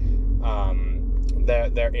Kieran.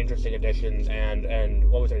 They're interesting additions, and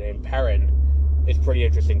what was her name, Perrin, is pretty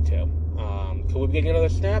interesting, too. Could we be getting another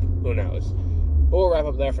snap? Who knows? But we'll wrap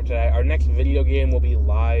up there for today. Our next video game will be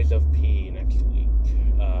Lies of P next week.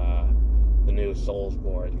 The new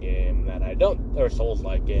Soulsborne game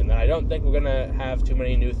Souls-like game that I don't think we're gonna have too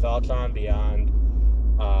many new thoughts on beyond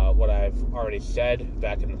what I've already said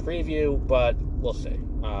back in the preview, but we'll see.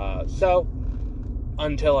 So,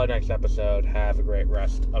 until our next episode, have a great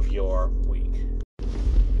rest of your week.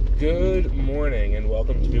 Good morning, and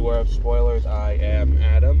welcome to Beware of Spoilers. I am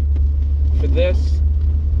Adam. For this,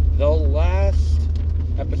 the last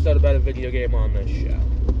episode about a video game on this show.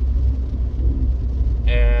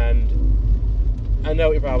 And I know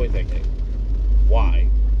what you're probably thinking. Why?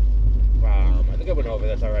 I think I went over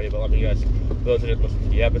this already, but let me guess. Those who didn't listen to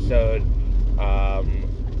the episode,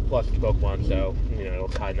 plus it's Pokemon, so, it'll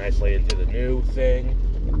tie nicely into the new thing.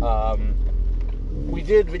 We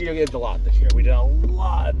did video games a lot this year. We did a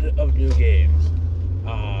lot of new games.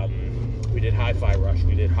 We did Hi-Fi Rush,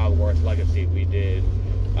 we did Hogwarts Legacy, we did,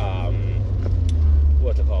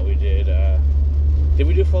 what's it called? We did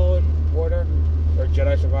we do Fallen Order? Or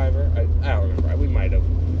Jedi Survivor? I don't remember. We might have.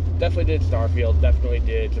 Definitely did Starfield, definitely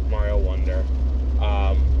did Super Mario Wonder.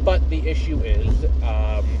 But the issue is,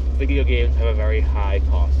 video games have a very high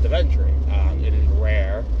cost of entry. It is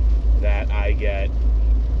rare that I get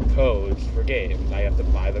codes for games. I have to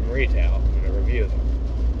buy them retail. I'm going to review them.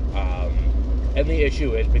 And the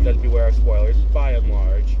issue is, because Beware of Spoilers is by and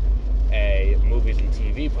large a movies and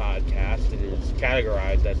TV podcast, it is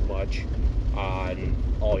categorized as much on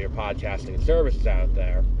all your podcasting services out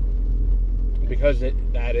there. Because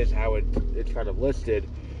that is how it's kind of listed,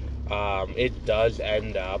 it does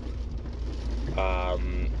end up,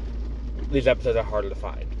 these episodes are harder to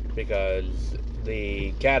find, because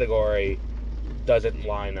the category doesn't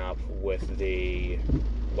line up with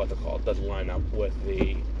doesn't line up with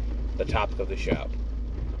the topic of the show.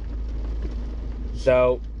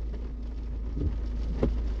 So,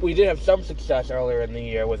 we did have some success earlier in the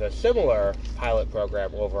year with a similar pilot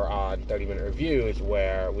program over on 30-Minute Reviews,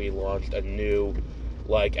 where we launched a new,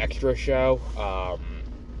 extra show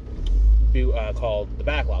called The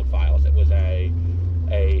Backlog Files. It was a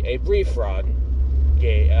brief run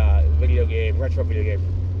retro video game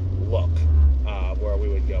look, where we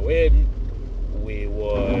would go in, we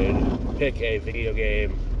would pick a video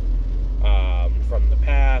game from the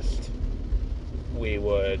past, we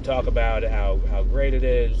would talk about how great it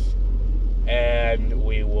is, and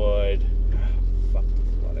we would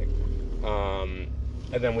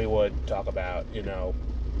and then we would talk about,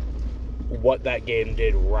 what that game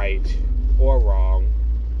did right or wrong,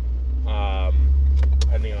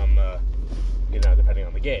 depending on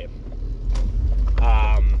the game.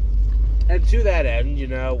 And to that end,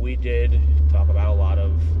 we did talk about a lot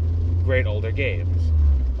of great older games.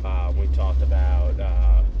 We talked about,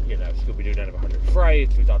 Scooby-Doo Night of 100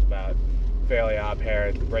 Frights. We talked about Fairly Odd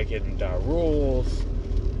Parents, Breaking Rules,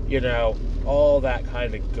 all that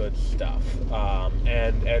kind of good stuff.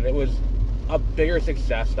 And it was a bigger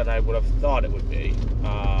success than I would have thought it would be.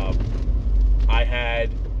 I had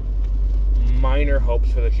minor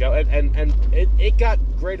hopes for the show, and it got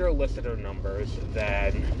greater listener numbers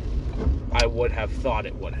than I would have thought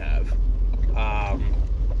it would have.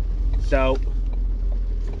 So,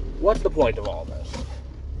 what's the point of all this?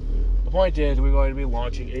 The point is, we're going to be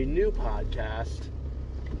launching a new podcast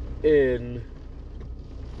in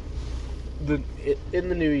the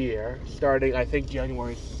new year, starting, I think,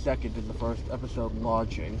 January 2nd is the first episode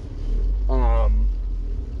launching,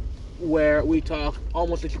 where we talk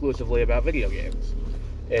almost exclusively about video games.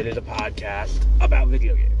 It is a podcast about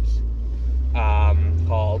video games,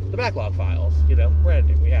 called The Backlog Files.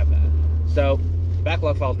 Branding, we have that. So,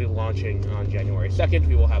 Backlog Files will be launching on January 2nd.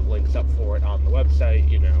 We will have links up for it on the website,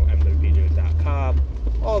 mwbnews.com,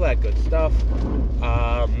 all that good stuff.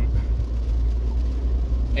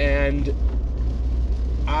 And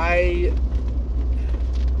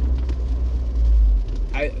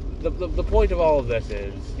the point of all of this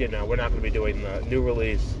is, we're not going to be doing the new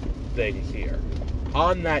release things here.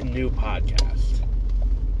 On that new podcast,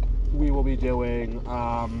 we will be doing,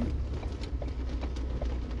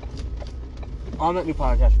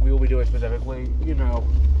 specifically,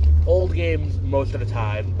 old games most of the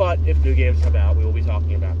time, but if new games come out, we will be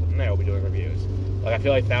talking about them there. We'll be doing reviews. I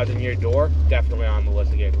feel like Thousand Year Door, definitely on the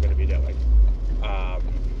list of games we're going to be doing.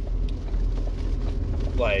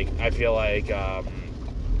 I feel like,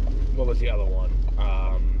 what was the other one?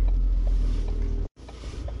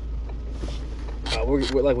 We're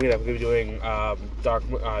going to be doing Dark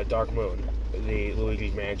Moon. the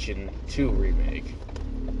Luigi's Mansion 2 remake.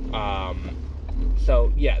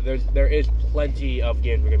 So yeah, there is plenty of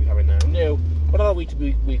games we're going to be covering that are new, but on a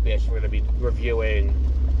week-to-week basis, we're going to be reviewing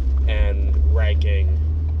and ranking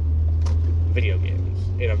video games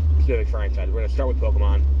in a specific franchise. We're going to start with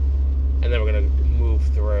Pokemon, and then we're going to move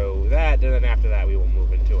through that, and then after that we will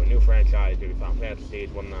move into a new franchise, maybe Final Fantasy,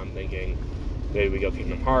 one I'm thinking. Maybe we go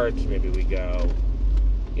Kingdom Hearts, maybe we go,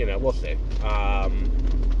 we'll see.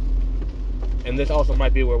 And this also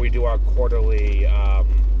might be where we do our quarterly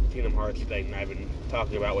Kingdom Hearts thing I've been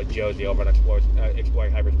talking about with Josie over at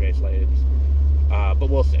Exploring Hyperspace Lanes. But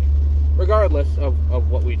we'll see. Regardless of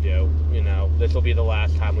what we do, this will be the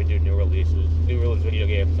last time we do new release video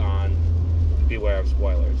games on Beware of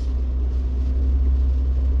Spoilers.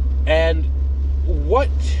 And what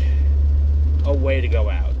a way to go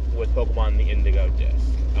out with Pokemon the Indigo Disk,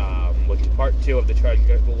 which is part 2 of the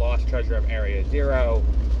Lost Treasure of Area Zero.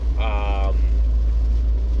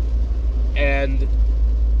 And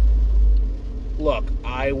look,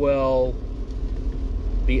 I will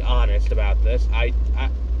be honest about this. I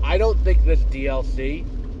don't think this DLC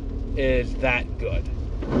is that good.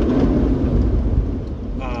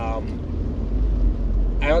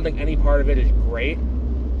 I don't think any part of it is great.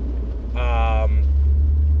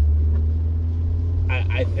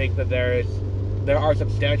 I think that there are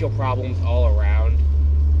substantial problems all around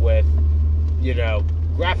with,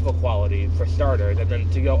 graphical quality for starters, and then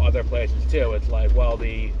to go other places too. It's like, well,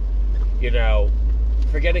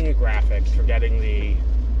 forgetting the graphics, forgetting the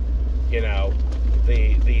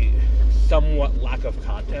somewhat lack of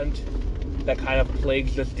content that kind of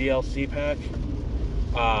plagues this DLC pack.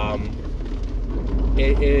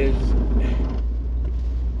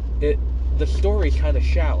 The story's kind of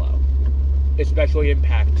shallow, especially in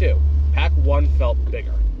Pack 2. Pack 1 felt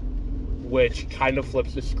bigger, which kind of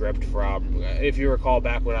flips the script from, if you recall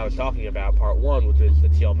back when I was talking about Part 1, which is the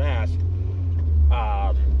Teal Mask,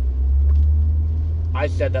 I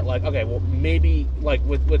said that, okay, well, maybe,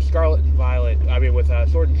 with Scarlet and Violet, with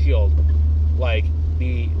Sword and Shield,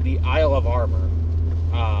 the Isle of Armor,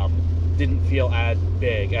 didn't feel as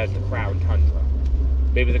big as the Crown Tundra.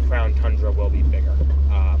 Maybe the Crown Tundra will be bigger,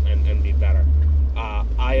 and be better.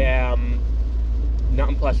 I am not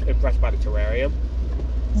impressed by the Terrarium.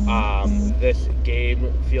 This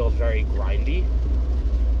game feels very grindy.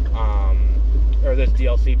 Or this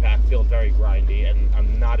DLC pack feels very grindy, and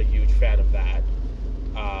I'm not a huge fan of that.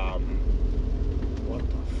 What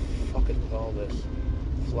the fuck is with all this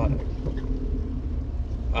flooding?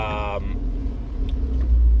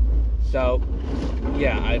 So,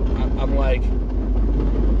 yeah, I'm like,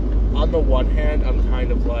 on the one hand, I'm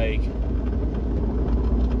kind of like,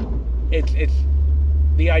 it's,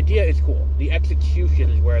 the idea is cool. The execution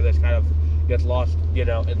is where this kind of gets lost,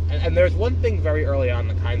 and there's one thing very early on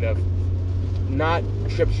that kind of not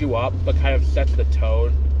trips you up, but kind of sets the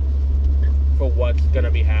tone for what's going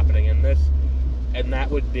to be happening in this, and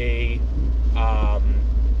that would be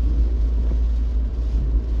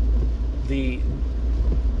the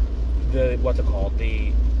what's it called,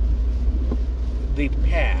 the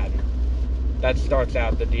pad that starts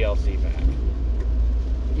out the DLC pack.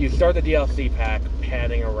 You start the DLC pack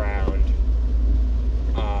panning around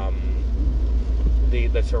the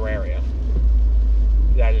terrarium.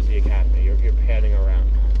 That is the academy. You're panning around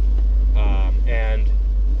that. And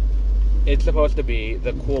it's supposed to be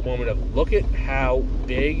the cool moment of, look at how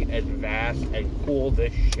big and vast and cool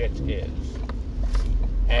this shit is.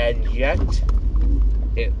 And yet,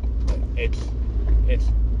 it's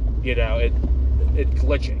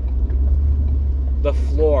glitching. The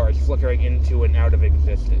floor is flickering into and out of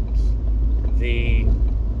existence. The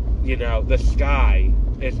sky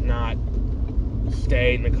is not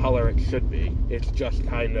staying the color it should be. It's just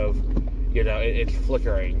kind of, it's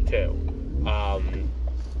flickering too.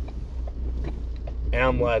 And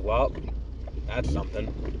I'm like, well, that's something.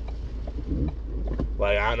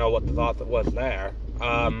 I don't know what the thought that was there.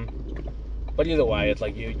 But either way, it's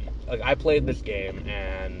I played this game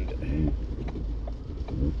and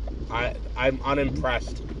I'm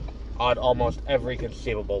unimpressed on almost every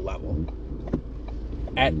conceivable level.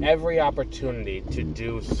 At every opportunity to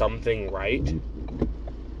do something right,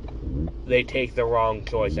 they take the wrong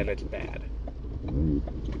choice and it's bad.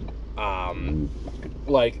 I'm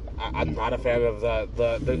not a fan of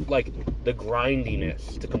the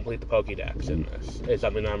grindiness to complete the Pokédex in this. Is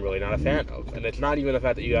something that I'm really not a fan of. And it's not even the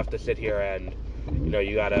fact that you have to sit here and,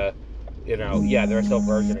 you gotta, yeah, there are still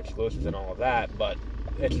version exclusives and all of that, but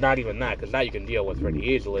it's not even that, because that you can deal with pretty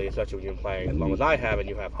easily, especially when you're playing as long as I have and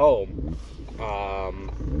you have home.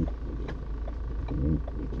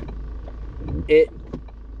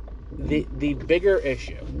 The bigger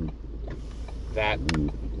issue that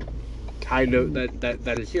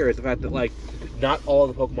that is here is the fact that, like, not all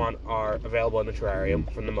of the Pokemon are available in the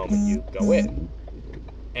terrarium from the moment you go in.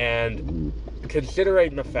 And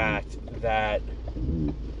considering the fact that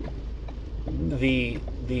the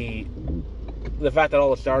fact that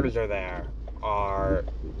all the starters are there are,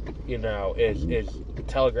 is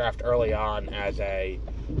telegraphed early on as a,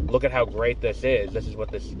 look at how great this is what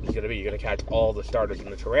this is going to be, you're going to catch all the starters in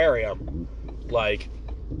the terrarium. Like,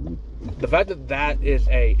 the fact that that is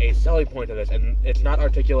a selling point to this, and it's not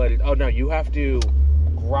articulated, oh no, you have to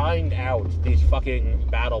grind out these fucking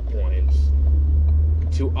battle points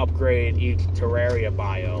to upgrade each Terraria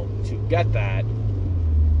biome to get that,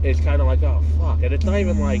 is kind of like, oh fuck. And it's not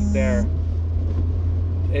even like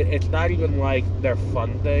they're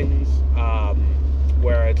fun things,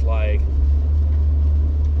 where it's like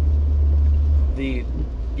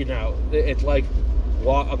it's like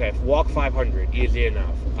walk 500, easy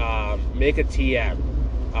enough. Make a TM,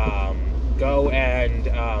 go and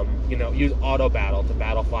use auto battle to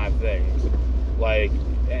battle 5 things. Like,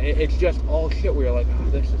 it's just all shit where you're like, oh,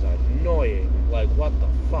 this is annoying. Like, what the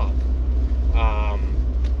fuck?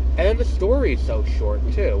 And then the story is so short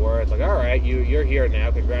too, where it's like, all right, you're here now.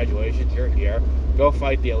 Congratulations, you're here. Go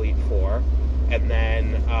fight the Elite Four, and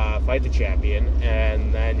then fight the champion,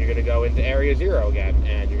 and then you're gonna go into Area 0 again,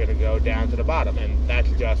 and you're gonna go down to the bottom, and that's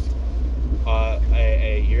just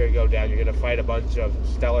you're gonna go down. You're gonna fight a bunch of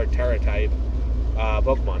Stellar Terra type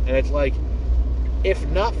Pokemon, and it's like, if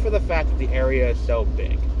not for the fact that the area is so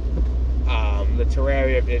big, the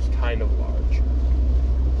terrarium is kind of large.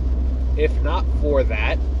 If not for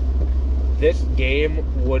that, this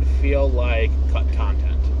game would feel like cut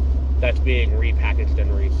content that's being repackaged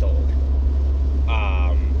and resold.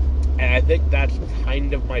 And I think that's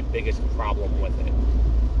kind of my biggest problem with it.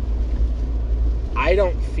 I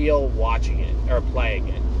don't feel watching it or playing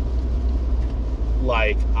it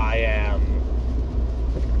like I am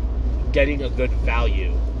getting a good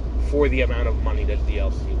value for the amount of money that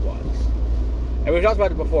DLC was. And we've talked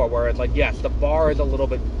about it before, where it's like, yes, the bar is a little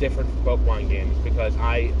bit different for Pokemon games, because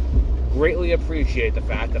I greatly appreciate the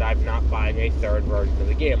fact that I'm not buying a third version of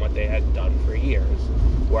the game like they had done for years.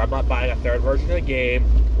 Where I'm not buying a third version of the game,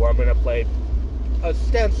 where I'm going to play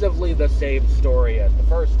ostensibly the same story as the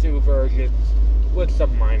first 2 versions, with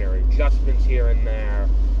some minor adjustments here and there,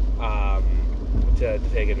 to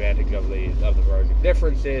take advantage of the version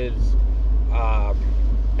differences.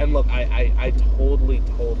 And look, I totally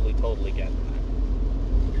get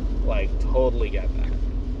that. Like, totally get that.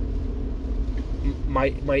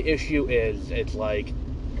 My issue is, it's like,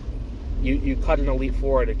 you cut an Elite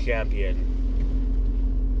Four and a champion.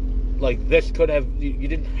 Like, this could have, you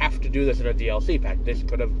didn't have to do this in a DLC pack. This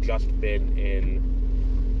could have just been in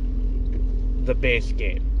the base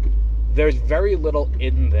game. There's very little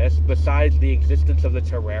in this, besides the existence of the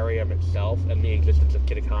terrarium itself and the existence of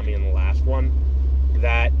Kitakami in the last one,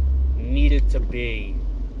 that needed to be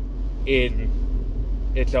in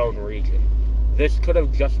its own region. This could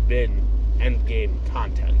have just been endgame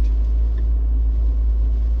content.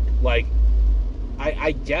 Like,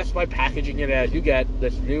 I guess by packaging it as, you get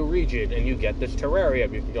this new region and you get this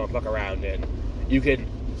terrarium you can go and fuck around in, you can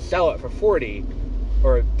sell it for 40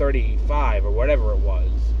 or 35 or whatever it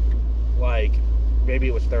was. Like, maybe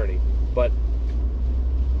it was 30, but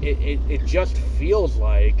it just feels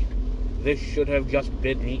like this should have just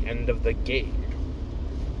been the end of the game.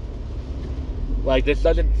 Like, this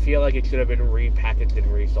doesn't feel like it should have been repackaged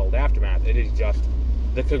and resold Aftermath. It is just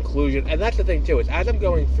the conclusion. And that's the thing too, is as I'm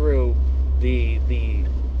going through the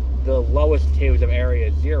lowest caves of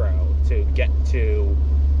Area 0 to get to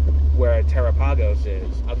where Terrapagos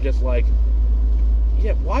is, I'm just like,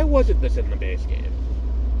 yeah, why wasn't this in the base game?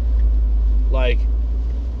 Like,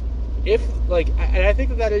 and I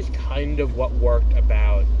think that is kind of what worked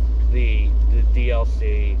about the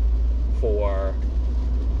DLC for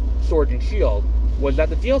Sword and Shield, was that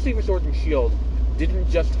the DLC for Sword and Shield didn't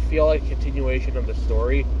just feel like a continuation of the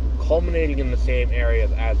story, culminating in the same area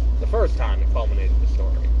as the first time it culminated the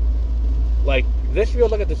story. Like, this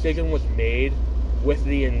feels like a decision was made with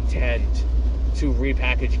the intent to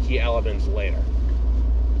repackage key elements later.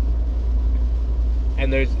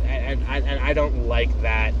 And I don't like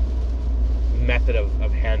that method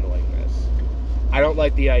of handling this. I don't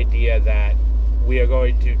like the idea that we are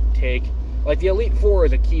going to take, like, the Elite Four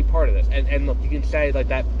is a key part of this, and look, you can say, like,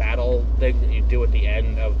 that battle thing that you do at the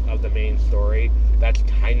end of the main story, that's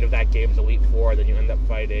kind of that game's Elite Four, and then you end up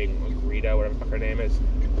fighting Greedo, whatever the fuck her name is,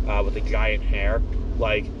 with the giant hair.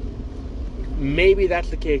 Like, maybe that's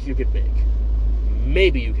the case you could make.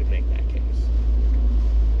 Maybe you could make that case.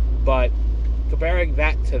 But comparing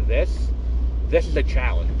that to this is a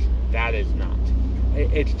challenge. that is not.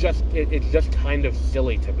 It's just kind of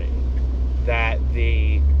silly to me that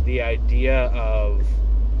the idea of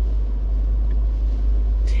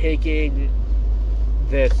taking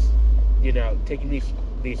this, taking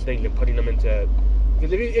these things and putting them into,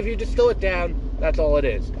 because if you distill it down, that's all it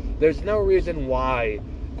is. There's no reason why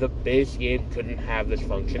the base game couldn't have this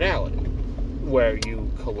functionality where you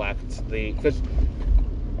collect because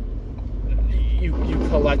you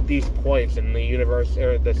collect these points, and the universe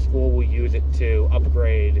or the school will use it to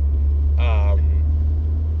upgrade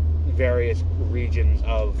various regions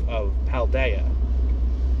of Paldea.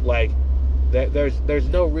 Like, there's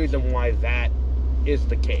no reason why that is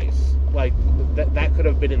the case. Like, that could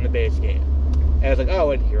have been in the base game. And it's like, oh,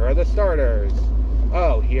 and here are the starters.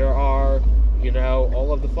 Oh, here are,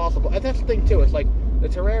 all of the fossil. And that's the thing too. It's like the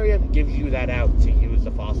terrarium gives you that out to use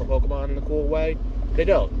the fossil Pokemon in a cool way. They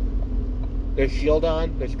don't. There's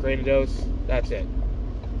Shieldon, there's Granados, that's it.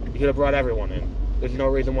 You could have brought everyone in. There's no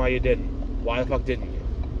reason why you didn't. Why the fuck didn't you?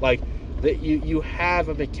 Like, you have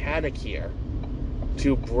a mechanic here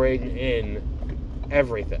to bring in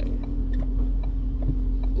everything.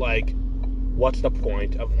 Like, what's the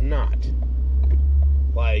point of not?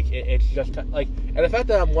 Like, it's just, like, and the fact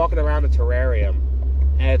that I'm walking around the terrarium,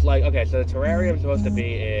 and it's like, okay, so the terrarium's supposed to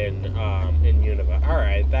be in Unova.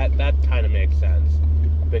 Alright, that kind of makes sense.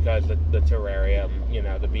 Because the terrarium,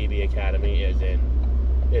 the BB Academy is in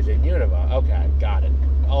Unova. Okay, got it.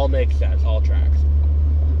 All makes sense. All tracks.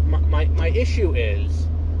 My issue is,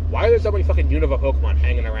 why are there so many fucking Unova Pokemon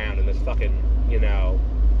hanging around in this fucking, in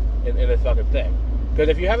this fucking thing? Because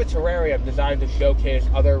if you have a terrarium designed to showcase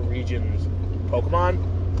other regions' Pokemon,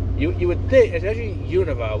 you would think, especially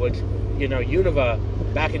Unova, which,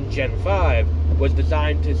 Unova back in Gen 5 was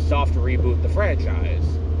designed to soft reboot the franchise.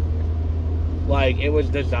 Like, it was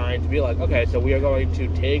designed to be like, okay, so we are going to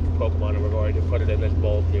take Pokemon and we're going to put it in this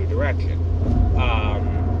bold new direction.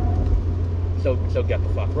 So get the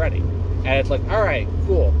fuck ready. And it's like, alright,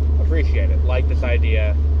 cool, appreciate it. Like this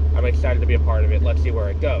idea, I'm excited to be a part of it, let's see where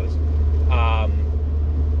it goes.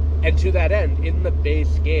 And to that end, in the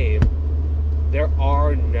base game, there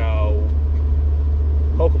are no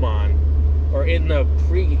Pokemon, or in the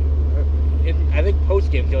I think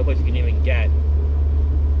post-game is the only place you can even get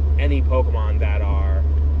any Pokemon that are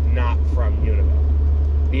not from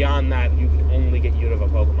Unova. Beyond that, you can only get Unova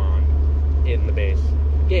Pokemon in the base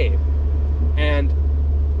game. And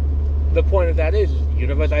the point of that is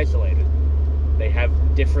Unova's isolated. They have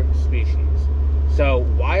different species. So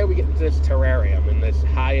why are we getting to this terrarium in this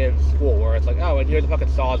high-end school where it's like, oh, and here's a fucking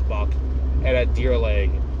Sawsbuck and a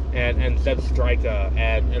Deerling and Zebstrika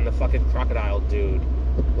and the fucking crocodile dude.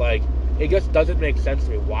 Like, it just doesn't make sense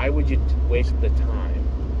to me. Why would you waste the time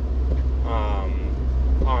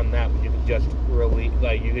on that when you could just really,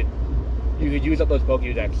 like, you could use up those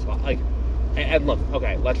Pokédex spots. Like, and look,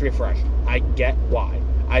 okay, let's refresh. I get why.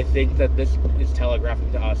 I think that this is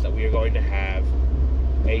telegraphing to us that we are going to have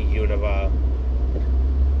a Unova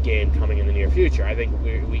game coming in the near future. I think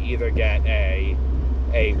we either get a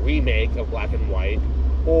remake of Black and White,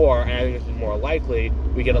 or, and I think this is more likely,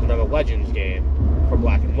 we get another Legends game for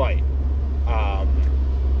Black and White.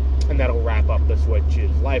 And that'll wrap up the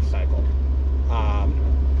Switch's life cycle.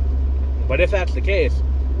 But if that's the case,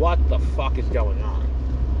 what the fuck is going on?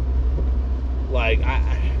 Like,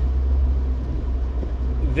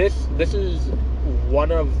 this is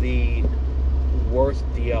one of the worst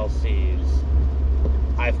DLCs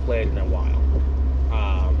I've played in a while.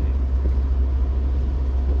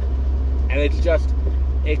 And it's just,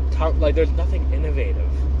 like, there's nothing innovative.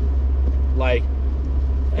 Like,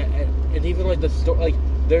 and even, like, the story, like,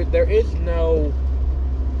 there is no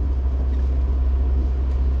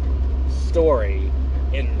story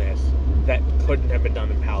in this that couldn't have been done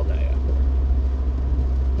in Paldea.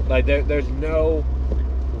 Like, there's no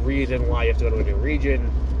reason why you have to go to a new region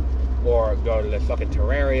or go to this fucking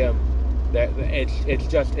terrarium.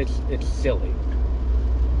 It's silly.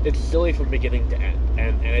 It's silly from beginning to end,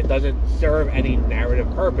 and it doesn't serve any narrative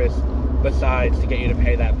purpose besides to get you to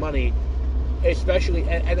pay that money. Especially,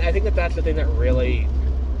 and I think that's the thing that really,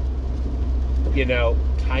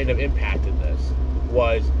 kind of impacted this,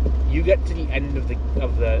 was you get to the end of the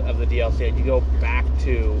DLC and you go back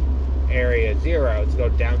to Area 0 to go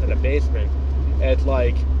down to the basement. And it's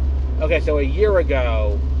like, okay, so a year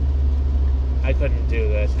ago I couldn't do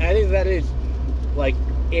this. And I think that is, like,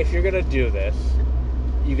 if you're gonna do this,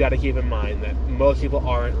 you got to keep in mind that most people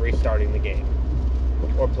aren't restarting the game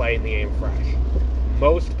or playing the game fresh.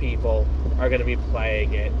 Most people are going to be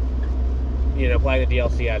playing it, playing the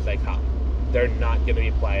DLC as they come. They're not going to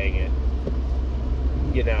be playing it,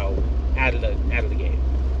 out of the game.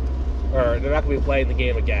 or they're not going to be playing the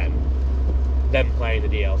game again, then playing the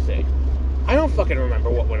DLC. I don't fucking remember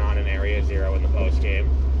what went on in Area Zero in the post game.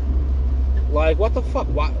 Like, what the fuck?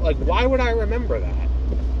 Why would I remember that?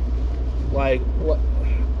 Like, what?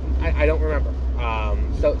 I don't remember.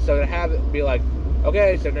 So to have it be like,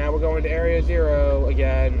 okay, so now we're going to Area Zero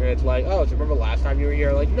again, and it's like, oh, so remember last time you were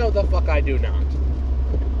here? Like, no, the fuck I do not.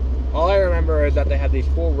 All I remember is that they had these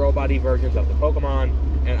cool robot-y versions of the Pokemon,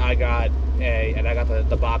 and I got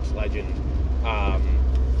the box legend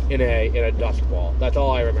in a Dusk Ball. That's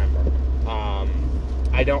all I remember.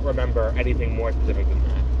 I don't remember anything more specific than that.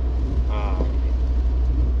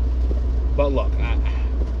 But look,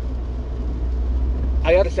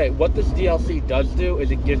 I gotta say, what this DLC does do is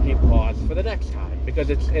it gives me pause for the next time, because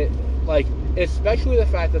especially the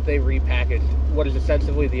fact that they repackaged what is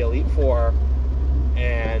essentially the Elite Four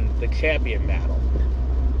and the champion battle.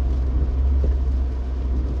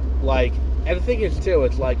 Like, and the thing is too,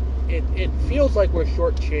 it's like it feels like we're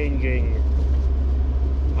shortchanging.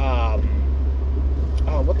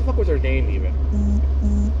 What the fuck was her name even?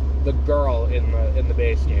 The girl in the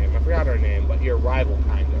base game. I forgot her name, but your rival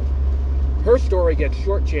kind of. Her story gets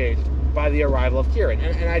shortchanged by the arrival of Kieran,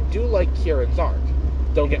 and I do like Kieran's arc.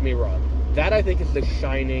 Don't get me wrong. That I think is the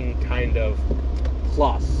shining kind of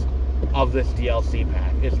plus of this DLC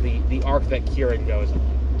pack, is the arc that Kieran goes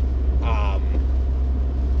on.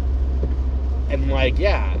 And like,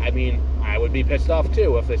 yeah, I mean, I would be pissed off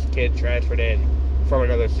too if this kid transferred in from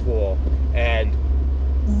another school, and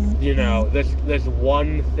you know, this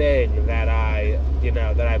one thing that I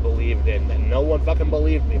believed in that no one fucking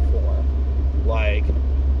believed me for, like,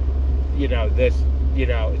 you know, this, you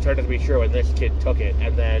know, it turned out to be true, and this kid took it,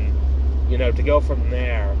 and then, you know, to go from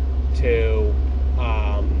there to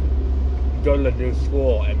go to the new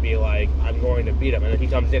school and be like, I'm going to beat him, and then he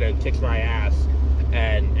comes in and kicks my ass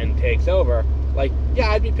and takes over. Like,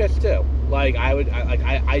 yeah, I'd be pissed too. Like,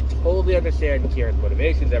 I totally understand Kieran's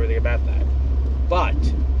motivations, everything about that. But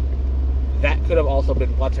that could have also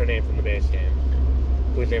been, what's her name from the base game,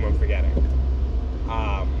 whose name I'm forgetting.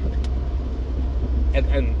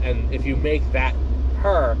 And if you make that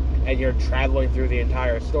her, and you're traveling through the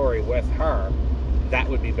entire story with her, that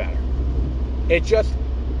would be better. It just,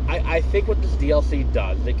 I think what this DLC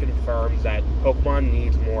does, it confirms that Pokemon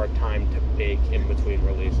needs more time to bake in between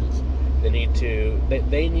releases. They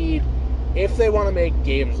need, if they want to make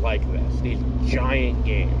games like this, these giant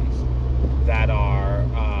games that are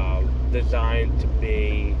designed to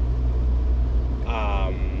be,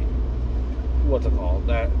 what's it called?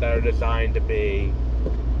 That are designed to be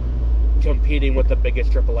competing with the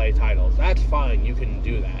biggest AAA titles. That's fine, you can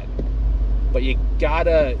do that. But you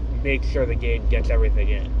gotta make sure the game gets everything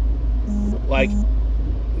in. Like,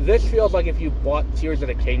 this feels like if you bought Tears of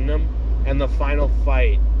the Kingdom and the final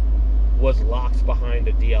fight was locked behind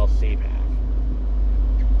a DLC pack.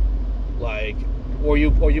 Like, or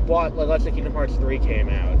you bought, like, let's say Kingdom Hearts 3 came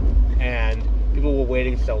out, and people were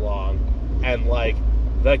waiting so long, and, like,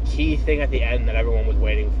 the key thing at the end that everyone was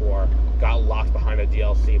waiting for got locked behind a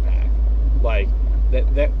DLC pack. Like,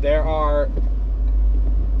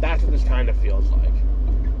 that's what this kind of feels like.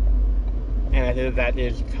 And I think that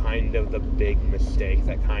is kind of the big mistake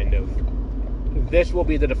that kind of, this will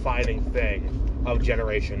be the defining thing of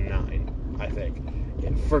Generation 9, I think.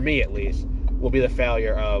 For me, at least, will be the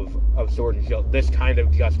failure of Sword and Shield. This kind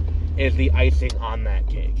of just is the icing on that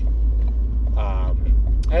cake.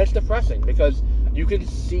 And it's depressing, because you can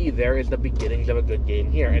see there is the beginnings of a good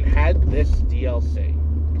game here. And had this DLC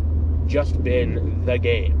just been the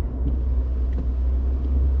game,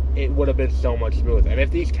 it would have been so much smoother. And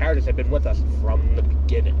if these characters had been with us from the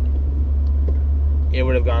beginning, it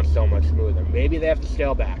would have gone so much smoother. Maybe they have to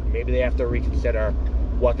scale back. Maybe they have to reconsider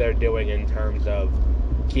what they're doing in terms of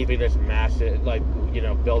keeping this massive, like, you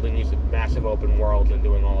know, building these massive open worlds and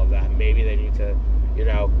doing all of that. Maybe they need to, you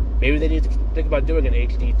know, think about doing an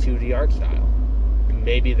HD 2D art style.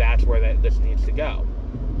 Maybe that's where this needs to go.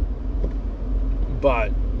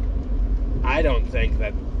 But I don't think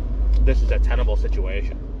that this is a tenable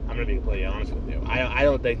situation. I'm going to be completely honest with you. I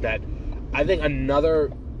don't think that... I think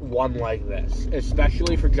another one like this,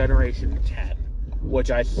 especially for Generation 10,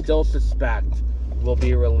 which I still suspect will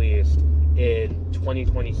be released in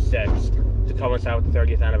 2026 to coincide with the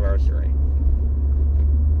 30th anniversary.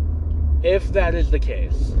 If that is the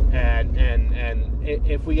case, and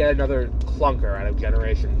if we get another clunker out of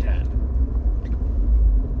Generation 10,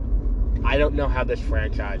 I don't know how this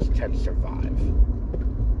franchise can survive.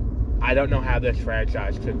 I don't know how this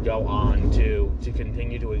franchise could go on to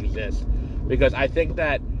continue to exist, because I think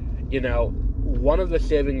that, you know, one of the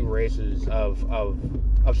saving graces of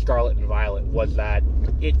Scarlet and Violet was that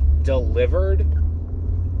it delivered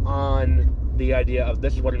on the idea of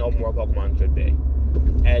this is what an open world Pokemon could be.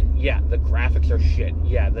 And yeah, the graphics are shit.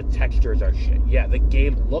 Yeah, the textures are shit. Yeah, the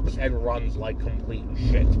game looks and runs like complete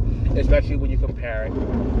shit. Especially when you compare it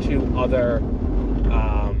to other,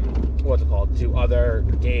 to other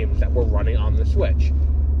games that were running on the Switch.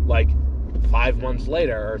 Like, 5 months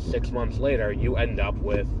later, or 6 months later, you end up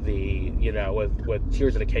with with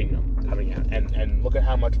Tears of the Kingdom coming out. And look at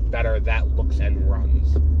how much better that looks and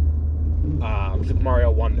runs. Super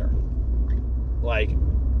Mario Wonder. Like,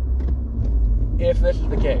 if this is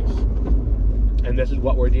the case, and this is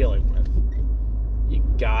what we're dealing with, you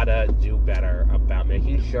gotta do better about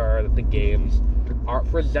making sure that the games are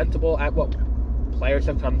presentable at what players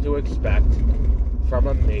have come to expect from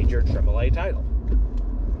a major AAA title.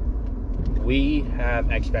 We have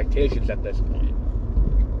expectations at this point,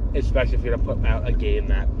 especially if you're going to put out a game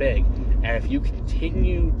that big. And if you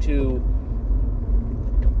continue to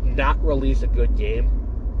not release a good game,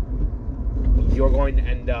 you're going to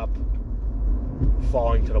end up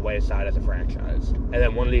falling to the wayside as a franchise. And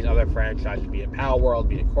then one of these other franchises, be it Power World,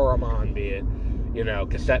 be it Koromon, be it,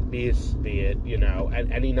 Cassette Beasts, be it,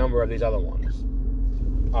 and any number of these other ones.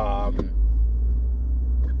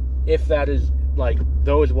 If that is,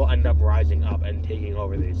 those will end up rising up and taking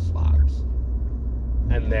over these slots.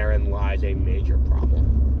 And therein lies a major problem.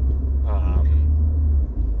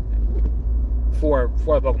 For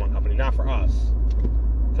the Pokemon Company, not for us.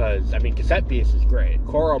 Because, Cassette Beasts is great.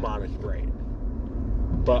 Koromon is great.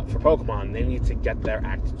 But for Pokemon, they need to get their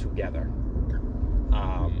act together.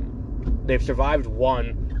 They've survived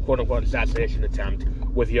one quote-unquote assassination attempt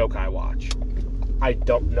with Yokai Watch. I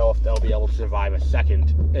don't know if they'll be able to survive a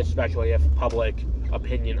second, especially if public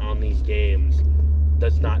opinion on these games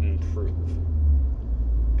does not improve.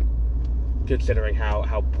 Considering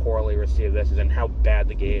how poorly received this is and how bad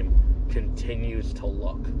the game continues to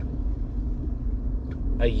look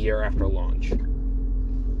a year after launch.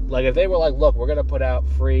 If they were look, we're going to put out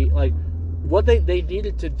free, what they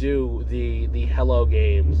needed to do, the Hello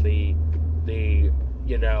Games,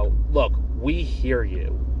 look, we hear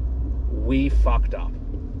you. We fucked up.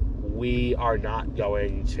 We are not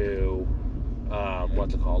going to,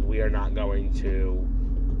 we are not going to,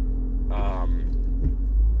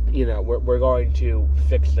 we're going to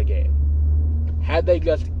fix the game. Had they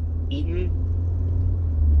just eaten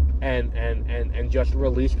and just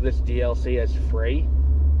released this DLC as free,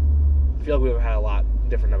 I feel like we would have had a lot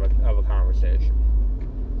different of a conversation.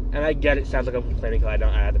 And I get it sounds like I'm complaining because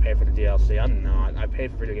I had to pay for the DLC. I'm not. I pay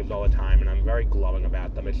for video games all the time, and I'm very glowing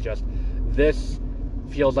about them. It's just, this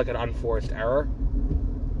feels like an unforced error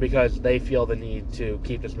because they feel the need to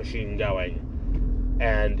keep this machine going.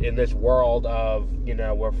 And in this world of,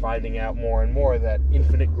 we're finding out more and more that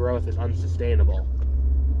infinite growth is unsustainable.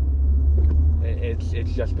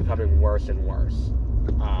 It's just becoming worse and worse.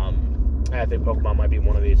 I think Pokemon might be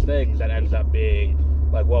one of these things that ends up being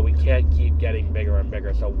well, we can't keep getting bigger and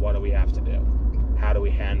bigger, so what do we have to do? How do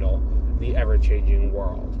we handle the ever-changing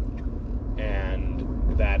world?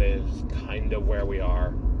 And that is kind of where we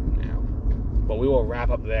are now. But we will wrap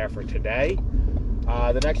up there for today.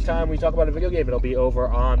 The next time we talk about a video game, it'll be over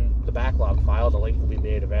on the backlog file. The link will be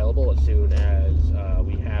made available as soon as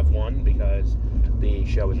we have one, because the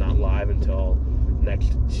show is not live until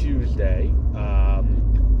next Tuesday.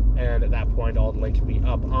 And at that point, all the links will be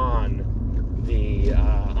up on the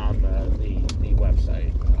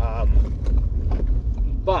website.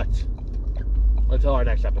 But until our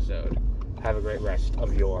next episode, have a great rest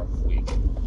of your week.